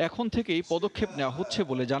এখন থেকেই পদক্ষেপ নেওয়া হচ্ছে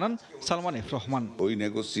বলে জানান সালমান এফ রহমান। ওই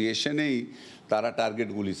নেগোসিয়েশনেই তারা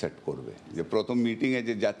টার্গেটগুলি সেট করবে। যে প্রথম মিটিংয়ে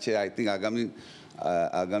যে যাচ্ছে, আই থিঙ্ক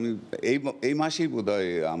আগামী এই মাসেই বোধহয়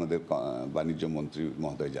আমাদের বাণিজ্য মন্ত্রী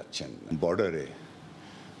মহোদয় যাচ্ছেন। বর্ডারে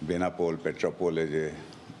বেনাপোল পেট্রাপোলে যে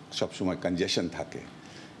সবসময় কনজেশন থাকে,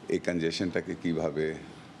 এই কনজেশনটাকে কিভাবে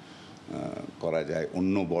করা যায়,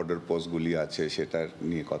 অন্য বর্ডার পোস্টগুলি আছে সেটা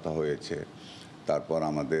নিয়ে কথা হয়েছে। তারপর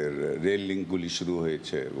আমাদের রেল লিঙ্কগুলি শুরু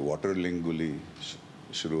হয়েছে, ওয়াটার লিঙ্কগুলি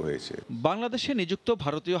শুরু হয়েছে। বাংলাদেশে নিযুক্ত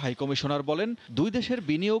ভারতীয় হাইকমিশনার বলেন, দুই দেশের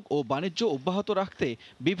বিনিয়োগ ও বাণিজ্য অব্যাহত রাখতে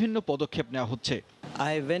বিভিন্ন পদক্ষেপ নেওয়া হচ্ছে।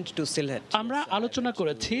 আমরা আলোচনা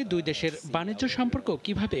করেছি দুই দেশের বাণিজ্য সম্পর্ক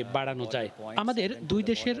কিভাবে বাড়ানো যায়। আমাদের দুই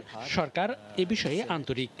দেশের সরকার এ বিষয়ে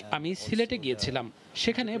আন্তরিক। আমি সিলেটে গিয়েছিলাম,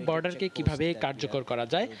 সেখানে বর্ডারকে কিভাবে কার্যকর করা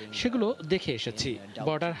যায় সেগুলো দেখে এসেছি।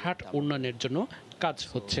 বর্ডার হাট উন্নয়নের জন্য কাজ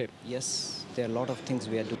হচ্ছে।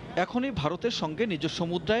 এখনই ভারতের সঙ্গে নিজস্ব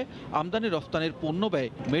মুদ্রায় আমদানি রফতানির পণ্য ব্যয়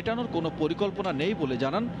মেটানোর কোনো পরিকল্পনা নেই বলে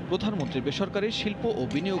জানান প্রধানমন্ত্রীর বেসরকারি শিল্প ও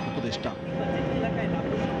বিনিয়োগ উপদেষ্টা।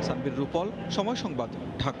 সাব্বির রূপল, সময় সংবাদ,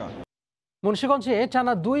 ঢাকা। মুন্সিগঞ্জে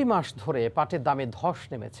টানা 2 মাস ধরে পাটের দামে ধস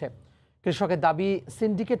নেমেছে। কৃষকের দাবি,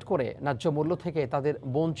 সিন্ডিকেট করে ন্যায্য মূল্য থেকে তাদের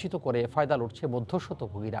বঞ্চিত করে ফায়দা লুটছে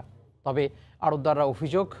মধ্যস্বত্বভোগীরা। তবে আড়তদাররা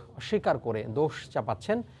অভিযোগ অস্বীকার করে দোষ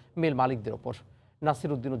চাপাচ্ছেন মিল মালিকদের ওপর।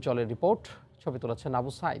 নাসির উদ্দিন উজ্জ্বলের রিপোর্ট, ছবি তুলেছেন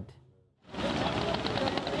আবু সাইদ।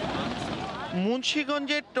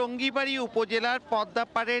 মুন্সিগঞ্জের টঙ্গিবাড়ি উপজেলার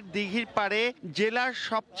পদ্মাপাড়ের দিঘির পাড়ে জেলার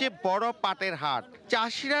সবচেয়ে বড় পাটের হাট।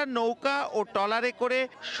 চাষিরা নৌকা ও ট্রলারে করে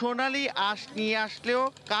সোনালী আঁশ নিয়ে আসলেও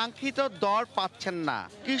কাঙ্ক্ষিত দর পাচ্ছেন না।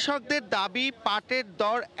 কৃষকদের দাবি, পাটের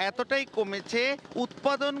দর এতটাই কমেছে,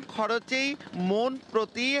 উৎপাদন খরচেই মন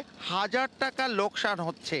প্রতি 1000 টাকা লোকসান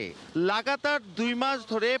হচ্ছে। লাগাতার 2 মাস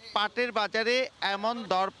ধরে পাটের বাজারে এমন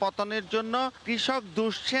দর পতনের জন্য কৃষক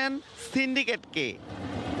দুষছেন সিন্ডিকেটকে।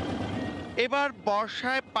 এবার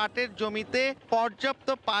বর্ষায় পাটের জমিতে পর্যাপ্ত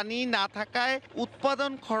পানি না থাকায়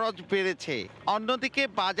উৎপাদন খরচ বেড়েছে, অন্যদিকে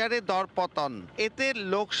বাজারে দর পতন, এতে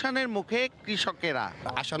লোকসানের মুখে কৃষকেরা।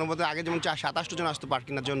 আশানুমতে আগে যেমন 27 জন আসতো পাট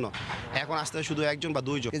কেনার জন্য, এখন আসতে শুধু 1 জন বা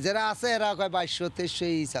 2 জন। যারা আছে এরা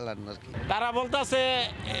 2200-2300 চালান আর কি। তারা বলতেছে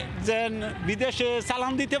যে বিদেশে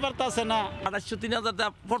চালান দিতে পারতেছে না। 2800-3000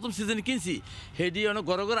 টাকা প্রথম সিজনে কিনছি, হেডি অনেক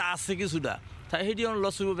ঘরে ঘরে আছে কিছুটা, তাই হেডি অনেক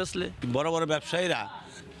লস হইব বেচলে। বড় বড় ব্যবসায়ীরা,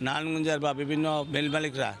 নারায়ণগঞ্জের বা বিভিন্ন মিল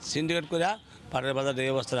মালিকরা সিন্ডিকেট করে পাটের বাজারে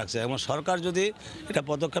এই অবস্থা রাখছে। এবং সরকার যদি এটা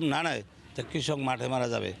পদক্ষেপ না নেয়, তা কৃষক মাঠে মারা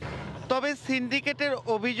যাবে। তবে সিন্ডিকেটের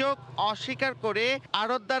অভিযোগ অস্বীকার করে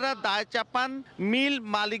আড়তদাররা দায় চাপান মিল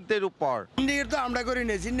মালিকদের উপর। সিন্ডিকেট তো আমরা করি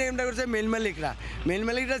না, সিন্ডিকেটটা করছে মিল মালিকরা। মিল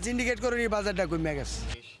মালিকরা সিন্ডিকেট করে বাজারটা কমে গেছে।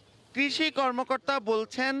 কৃষি কর্মকর্তা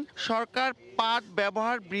বলছেন, সরকার পাট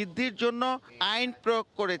ব্যবহার বৃদ্ধির জন্য আইন প্রয়োগ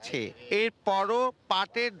করেছে, এরপরও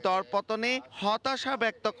পাটের দরপতনে হতাশা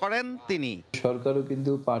ব্যক্ত করেন তিনি। সরকারও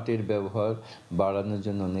কিন্তু পাটের ব্যবহার বাড়ানোর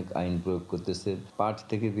জন্য অনেক আইন প্রয়োগ করতেছে। পাট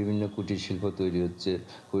থেকে বিভিন্ন কুটির শিল্প তৈরি হচ্ছে,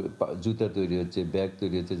 জুতা তৈরি হচ্ছে, ব্যাগ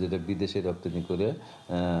তৈরি হচ্ছে, যেটা বিদেশে রপ্তানি করে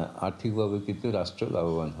আর্থিকভাবে কিন্তু রাষ্ট্র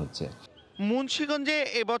লাভবান হচ্ছে। মুন্সিগঞ্জে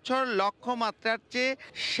এবছর লক্ষ্যমাত্রার চেয়ে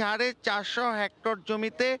 450 হেক্টর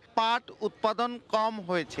জমিতে পাট উৎপাদন কম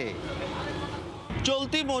হয়েছে।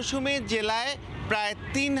 চলতি মৌসুমে জেলায় প্রায়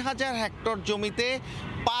 3000 হেক্টর জমিতে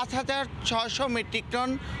 5600 মেট্রিক টন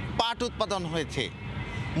পাট উৎপাদন হয়েছে।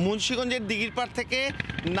 মুন্সিগঞ্জের দিঘিরপাড় থেকে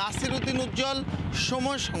নাসির উদ্দিন উজ্জ্বল,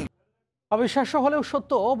 সময় সংবাদ। অবিশ্বাস্য হলেও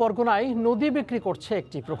সত্য, বরগুনায় নদী বিক্রি করছে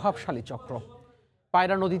একটি প্রভাবশালী চক্র।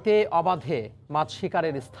 পায়রা নদীতে অবাধে মাছ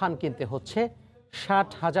শিকারের স্থান কিনতে হচ্ছে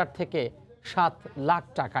 60,000 থেকে 7 লাখ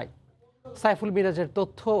টাকায়। সাইফুল মিরাজের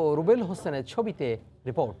তথ্য ও রুবেল হোসেনের ছবিতে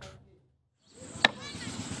রিপোর্ট।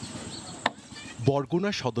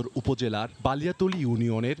 বরগুনা সদর উপজেলার বালিয়াতলী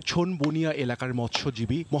ইউনিয়নের ছনবনিয়া এলাকার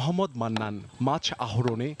মৎস্যজীবী মোহাম্মদ মান্নান মাছ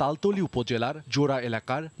আহরণে তালতলী উপজেলার জোড়া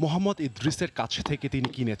এলাকার মোহাম্মদ ইদ্রিসের কাছ থেকে তিনি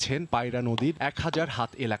কিনেছেন পায়রা নদীর 1000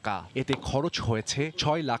 হাত এলাকা। এতে খরচ হয়েছে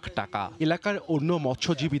 6 লাখ টাকা। এলাকার অন্য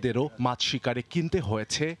মৎস্যজীবীদেরও মাছ শিকারে কিনতে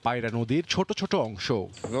হয়েছে পায়রা নদীর ছোট ছোট অংশ।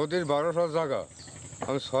 নদীর 1200 জায়গা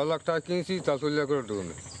আমি 6 লাখ টাকা কিনেছি, তালতলিয়া করে ডুবে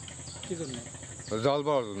জাল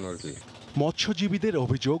পাওয়ার জন্য আর কি। মৎস্যজীবীদের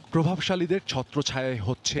অভিযোগ, প্রভাবশালীদের ছত্রছায়ায়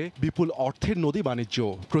হচ্ছে বিপুল অর্থের নদী বাণিজ্য।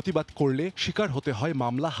 প্রতিবাদ করলে শিকার হতে হয়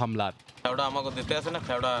মামলা হামলার। খেওড়া আমাকে দিতে আছে না,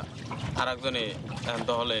 খেওড়া আর একজনে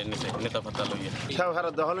দহলে নিচে নেতা ফাতা লইয়া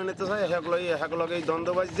খেওড়া দহলে নিতে চাই হেকলগেই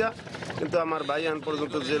দ্বন্দ্ব বাজ্যা, কিন্তু আমার ভাই আন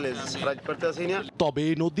পর্যন্ত জেলে রাজ করতে আসি না। তবে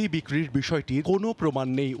নদী বিক্রির বিষয়টির কোনো প্রমাণ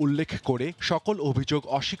নেই উল্লেখ করে সকল অভিযোগ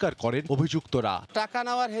অস্বীকার করেন অভিযুক্তরা। টাকা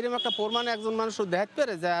নেওয়ার হেরিম একটা প্রমাণ একজন মানুষ দেখতে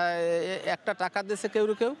পারে যে একটা টাকা দিয়েছে কেউ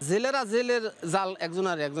জেলেরা জেলের জাল একজন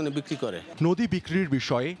আর একজনে বিক্রি করে। নদী বিক্রির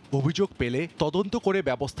বিষয়ে অভিযোগ পেলে তদন্ত করে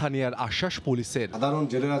ব্যবস্থা নেওয়ার আশ্বাস পুলিশের। সাধারণ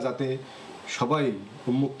জেলেরা যাতে সবাই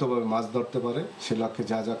উন্মুক্তভাবে মাছ ধরতে পারে সে লক্ষ্যে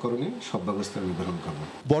যা যা করণীয় সব ব্যবস্থা নির্ধারণ করব।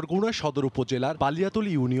 বরগুনা সদর উপজেলার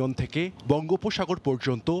বালিয়াতলী ইউনিয়ন থেকে বঙ্গোপসাগর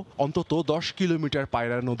পর্যন্ত অন্তত 10 কিলোমিটার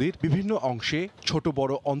পায়রা নদীর বিভিন্ন অংশে ছোট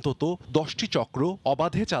বড় অন্তত 10টি চক্র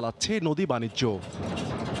অবাধে চালাচ্ছে নদী বাণিজ্য।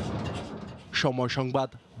 সময় সংবাদ,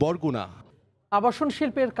 বরগুনা। আবাসন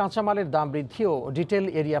শিল্পের কাঁচামালের দাম বৃদ্ধি ও ডিটেল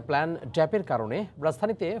এরিয়া প্ল্যান ড্যাপের কারণে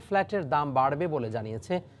রাজধানীতে ফ্ল্যাটের দাম বাড়বে বলে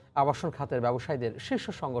জানিয়েছে আবাসন খাতের ব্যবসায়ীদের শীর্ষ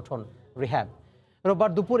সংগঠন রিহ্যাব।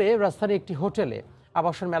 রোববার দুপুরে রাজধানীর একটি হোটেলে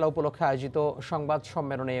আবাসন মেলা উপলক্ষে আয়োজিত সংবাদ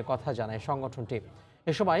সম্মেলনে কথা জানায় সংগঠনটি।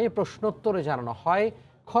 এ সময় প্রশ্নোত্তরে জানানো হয়,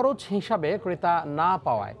 খরচ হিসাবে ক্রেতা না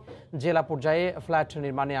পাওয়ায় জেলা পর্যায়ে ফ্ল্যাট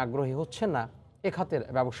নির্মাণে আগ্রহী হচ্ছেন না এ খাতের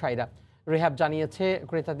ব্যবসায়ীরা। রিহ্যাব জানিয়েছে,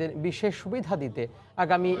 ক্রেতাদের বিশেষ সুবিধা দিতে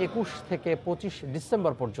আগামী 21 থেকে 25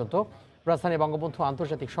 ডিসেম্বর পর্যন্ত রাজধানী বঙ্গবন্ধু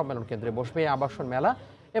আন্তর্জাতিক সম্মেলন কেন্দ্রে বসবে আবাসন মেলা।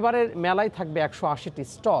 এবারের মেলায় থাকবে 180টি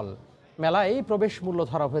স্টল। মেলায় প্রবেশ মূল্য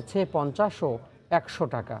ধরা হয়েছে 50 ও 100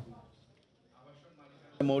 টাকা।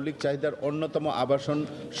 মৌলিক চাহিদার অন্যতম আবাসন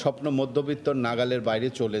স্বপ্ন মধ্যবিত্ত নাগালের বাইরে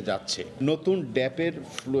চলে যাচ্ছে। নতুন ড্যাপের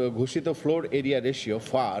ঘোষিত ফ্লোর এরিয়া রেশিও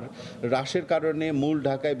ফার হ্রাসের কারণে মূল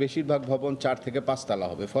ঢাকায় বেশিরভাগ ভবন 4 থেকে 5 তলা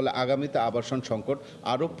হবে। ফলে আগামীতে আবাসন সংকট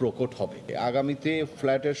আরও প্রকট হবে। আগামীতে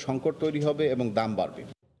ফ্ল্যাটের সংকট তৈরি হবে এবং দাম বাড়বে।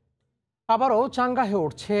 আবারও চাঙ্গা হয়ে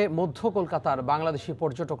উঠছে মধ্য কলকাতার বাংলাদেশি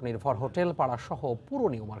পর্যটক নির্ভর হোটেল পাড়া সহ পুরো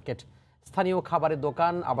নিউ মার্কেট। স্থানীয় খাবারের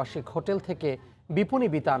দোকান, আবাসিক হোটেল থেকে বিপণী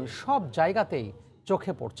বিতান সব জায়গাতেই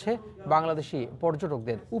চোখে পড়ছে বাংলাদেশি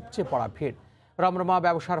পর্যটকদের উপচে পড়া ভিড়। রমরমা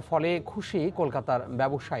ব্যবসার ফলে খুশি কলকাতার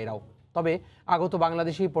ব্যবসায়ীরাও। তবে আগত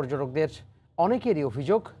বাংলাদেশি পর্যটকদের অনেকেরই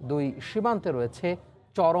অভিযোগ, 2 সীমান্তে রয়েছে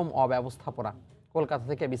চরম অব্যবস্থাপনা। কলকাতা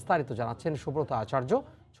থেকে বিস্তারিত জানাচ্ছেন সুব্রত আচার্য,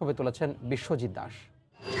 ছবি তুলেছেন বিশ্বজিৎ দাস।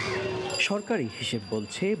 সরকারি হিসেব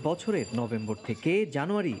বলছে বছরের নভেম্বর থেকে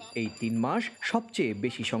জানুয়ারি এই 3 মাস সবচেয়ে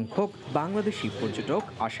বেশি সংখ্যক বাংলাদেশি পর্যটক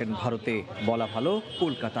আসেন ভারতে। বলা ভালো,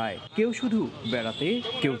 কলকাতায় কেউ শুধু বেড়াতে,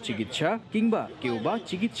 কেউ চিকিৎসা কিংবা কেউ বা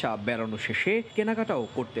চিকিৎসা বেড়ানো শেষে কেনাকাটাও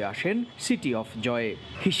করতে আসেন সিটি অফ জয়ে।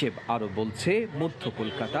 হিসেব আরও বলছে, মধ্য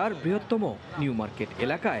কলকাতার বৃহত্তম নিউ মার্কেট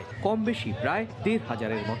এলাকায় কম বেশি প্রায়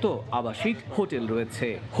 1,500-এর মতো আবাসিক হোটেল রয়েছে।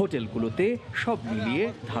 হোটেলগুলোতে সব মিলিয়ে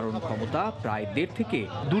ধারণ ক্ষমতা প্রায় 1.5 থেকে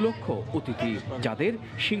 2 লক্ষ অতিথি, যাদের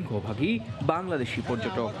সিংহভাগই বাংলাদেশি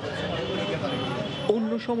পর্যটক।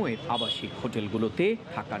 অন্য সময়ের আবাসিক হোটেলগুলোতে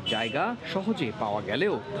থাকার জায়গা সহজে পাওয়া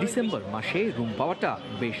গেলেও ডিসেম্বর মাসে রুম পাওয়াটা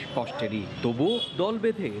বেশ কষ্টেরই। তবু দল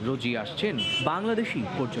বেঁধে রোজই আসছেন বাংলাদেশি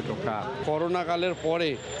পর্যটকরা। করোনা কালের পরে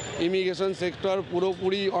ইমিগ্রেশন সেক্টর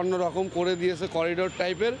পুরোপুরি অন্যরকম করে দিয়েছে, করিডোর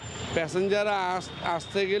টাইপের। প্যাসেঞ্জাররা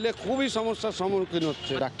আসতে গেলে খুবই সমস্যার সম্মুখীন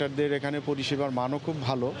হচ্ছে। ডাক্তারদের এখানে পরিষেবার মানও খুব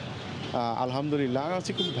ভালো, আলহামদুলিল্লাহ আমার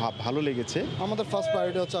খুব ভালো লেগেছে। আমাদের ফার্স্ট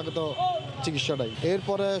প্রায়োরিটি হচ্ছে আগে তো চিকিৎসাটাই,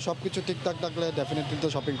 এরপরে সবকিছু ঠিকঠাক থাকলে ডেফিনেটলি তো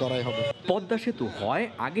শপিং করাই হবে। পদ্মা সেতু হয়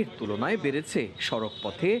আগের তুলনায় বেড়েছে সড়ক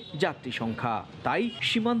পথে যাত্রী সংখ্যা, তাই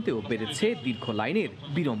সীমান্তেও বেড়েছে দীর্ঘ লাইনের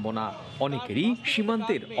বিড়ম্বনা। অনেকেরই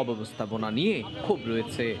সীমান্তের অব্যবস্থাপনা নিয়ে ক্ষোভ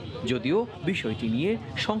রয়েছে, যদিও বিষয়টি নিয়ে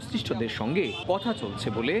সংশ্লিষ্টদের সঙ্গে কথা চলছে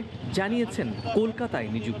বলে জানিয়েছেন কলকাতায়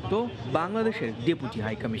নিযুক্ত বাংলাদেশের ডেপুটি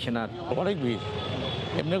হাই কমিশনার। অনেক ভিড়,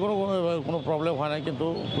 এমনি কোনো প্রবলেম হয় না, কিন্তু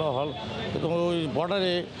ওই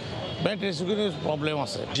বর্ডারে প্রবলেম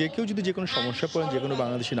আছে। যে কেউ যদি যে কোনো সমস্যায় পড়েন, যে কোনো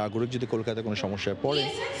বাংলাদেশি নাগরিক যদি কলকাতায় কোনো সমস্যায় পড়েন,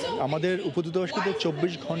 আমাদের উপদূতাবাস কিন্তু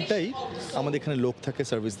 24 ঘন্টাই আমাদের এখানে লোক থাকে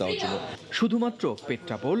সার্ভিস দেওয়ার জন্য। শুধুমাত্র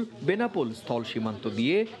পেট্রাপোল বেনাপোল স্থল সীমান্ত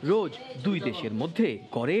দিয়ে রোজ 2 দেশের মধ্যে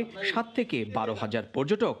গড়ে 7 থেকে 12,000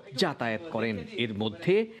 পর্যটক যাতায়াত করেন। এর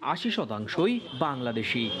মধ্যে 80%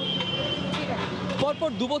 বাংলাদেশি। পরপর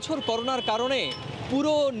 2 বছর করোনার কারণে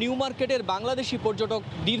পুরো নিউ মার্কেটের বাংলাদেশি পর্যটক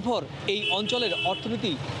নির্ভর এই অঞ্চলের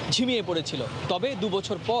অর্থনীতি ঝিমিয়ে পড়েছিল। তবে 2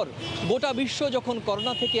 বছর পর গোটা বিশ্ব যখন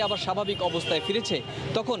করোনা থেকে আবার স্বাভাবিক অবস্থায় ফিরেছে,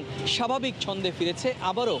 তখন স্বাভাবিক ছন্দে ফিরেছে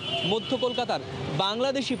আবারও মধ্য কলকাতার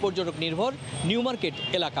বাংলাদেশি পর্যটক নির্ভর নিউ মার্কেট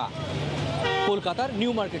এলাকা। কলকাতার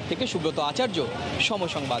নিউ মার্কেট থেকে সুব্রত আচার্য,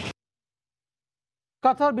 সময় সংবাদ।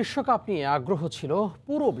 কাতার বিশ্বকাপ নিয়ে আগ্রহ ছিল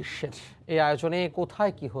পুরো বিশ্বের। এই আয়োজনে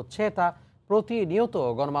কোথায় কি হচ্ছে তা প্রতিনিয়ত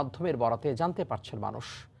গণমাধ্যমের বরাতে জানতে পারছেন মানুষ।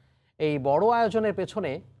 এই বড় আয়োজনের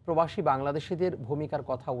পেছনে প্রবাসী বাংলাদেশিদের ভূমিকার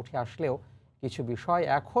কথা উঠে আসলেও কিছু বিষয়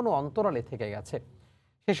এখনও অন্তরালে থেকে গেছে।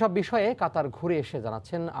 সেসব বিষয়ে কাতার ঘুরে এসে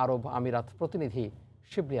জানাচ্ছেন আরব আমিরাত প্রতিনিধি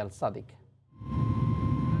শিবরিয়াল সাদিক।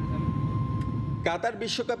 কাতার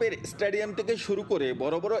বিশ্বকাপের স্টেডিয়াম থেকে শুরু করে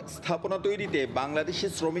বড় বড় স্থাপনা তৈরিতে বাংলাদেশি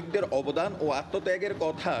শ্রমিকদের অবদান ও আত্মত্যাগের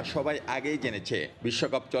কথা সবাই আগেই জেনেছে।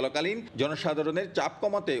 বিশ্বকাপ চলাকালীন জনসাধারণের চাপ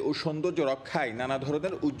কমাতে ও সৌন্দর্য রক্ষায় নানা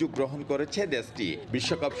ধরনের উদ্যোগ গ্রহণ করেছে দেশটি।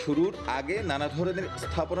 বিশ্বকাপ শুরুর আগে নানা ধরনের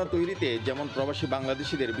স্থাপনা তৈরিতে যেমন প্রবাসী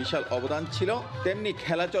বাংলাদেশিদের বিশাল অবদান ছিল, তেমনি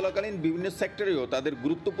খেলা চলাকালীন বিভিন্ন সেক্টরেও তাদের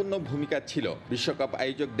গুরুত্বপূর্ণ ভূমিকা ছিল। বিশ্বকাপ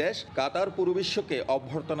আয়োজক দেশ কাতার পুরো বিশ্বকে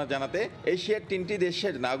অভ্যর্থনা জানাতে এশিয়ার 3টি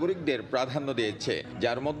দেশের নাগরিকদের প্রাধান্য দিয়েছে,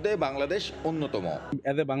 যার মধ্যে বাংলাদেশ অন্যতম।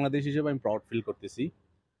 এজ এ বাংলাদেশ হিসেবে আমি প্রাউড ফিল করতেছি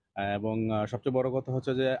এবং সবচেয়ে বড় কথা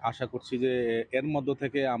হচ্ছে যে আশা করছি যে এর মধ্য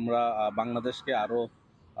থেকে আমরা বাংলাদেশকে আরো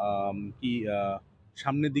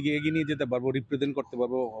সামনের দিকে এগিয়ে নিয়ে যেতে পারবো, রিপ্রেজেন্ট করতে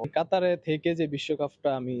পারবো। কাতারে থেকে যে বিশ্বকাপটা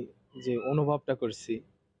আমি যে অনুভবটা করছি,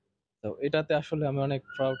 তো এটাতে আসলে আমি অনেক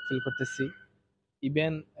প্রাউড ফিল করতেছি।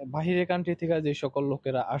 ইভেন বাহিরের কান্ট্রি থেকে যে সকল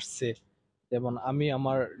লোকেরা আসছে, যেমন আমি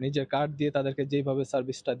আমার নিজের কার্ড দিয়ে তাদেরকে যেভাবে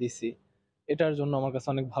সার্ভিসটা দিছি, এটার জন্য আমার কাছে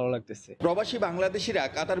অনেক ভালো লাগতেছে। প্রবাসী বাংলাদেশিরা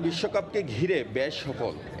কাতার বিশ্বকাপকে ঘিরে বেশ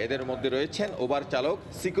সফল। এদের মধ্যে রয়েছেন ওভার চালক,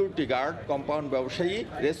 সিকিউরিটি গার্ড, কম্পাউন্ড ব্যবসায়ী,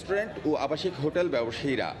 রেস্টুরেন্ট ও আবাসিক হোটেল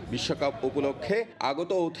ব্যবসায়ীরা। বিশ্বকাপ উপলক্ষে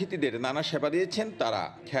আগত অতিথিদের নানা সেবা দিয়েছেন তারা।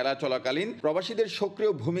 খেলা চলাকালীন প্রবাসীদের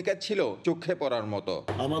সক্রিয় ভূমিকা ছিল চোখে পড়ার মতো।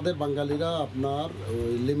 আমাদের বাঙালিরা আপনার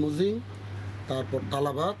লিমুজিন, তারপর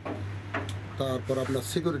তালাবাত, তারপর আপনার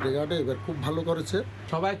সিকিউরিটি গার্ডে এবার খুব ভালো করেছে।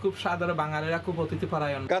 সবাই খুব সাধারণ, বাঙালিরা খুব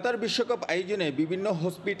অতিথিপরায়ণ। কাতার বিশ্বকাপ আয়োজনে বিভিন্ন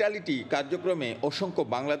হসপিটালিটি কার্যক্রমে অসংখ্য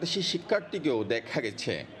বাংলাদেশি শিক্ষার্থীকেও দেখা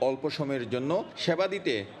গেছে। অল্প সময়ের জন্য সেবা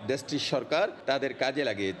দিতে দেশটির সরকার তাদের কাজে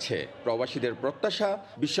লাগিয়েছে। প্রবাসীদের প্রত্যাশা,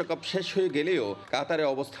 বিশ্বকাপ শেষ হয়ে গেলেও কাতারে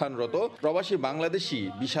অবস্থানরত প্রবাসী বাংলাদেশি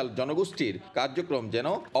বিশাল জনগোষ্ঠীর কার্যক্রম যেন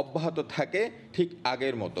অব্যাহত থাকে ঠিক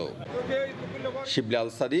আগের মতো। শিবলাল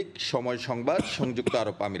সাদিক, সময় সংবাদ, সংযুক্ত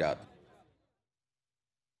আরব আমিরাত।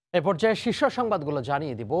 এ পর্যায়ে শীর্ষ সংবাদগুলো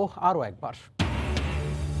জানিয়ে দিব আরও একবার।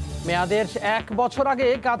 মেয়াদের 1 বছর আগে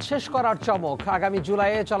কাজ শেষ করার চমক। আগামী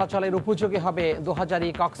জুলাইয়ে চলাচলের উপযোগী হবে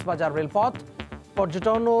 2000 কক্সবাজার রেলপথ।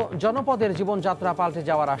 পর্যটন ও জনপদের জীবনযাত্রা পাল্টে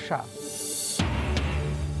যাওয়ার আশা।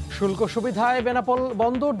 শুল্ক সুবিধায় বেনাপোল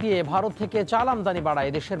বন্দর দিয়ে ভারত থেকে চাল আমদানি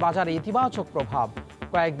বাড়ায় দেশের বাজারে ইতিবাচক প্রভাব।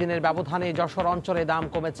 কয়েকদিনের ব্যবধানে যশোর অঞ্চলে দাম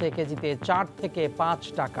কমেছে কেজিতে 4 থেকে 5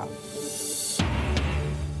 টাকা।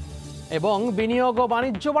 এবং বিনিয়োগ ও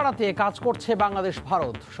বাণিজ্য বাড়াতে কাজ করছে বাংলাদেশ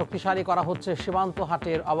ভারত। শক্তিশালী করা হচ্ছে সীমান্ত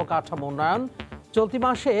হাটের অবকাঠামো উন্নয়ন। চলতি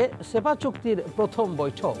মাসে সেপা চুক্তির প্রথম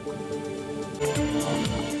বৈঠক।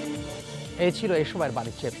 এই ছিল এই সময়ের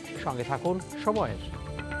বাণিজ্যের। সঙ্গে থাকুন সময়ের।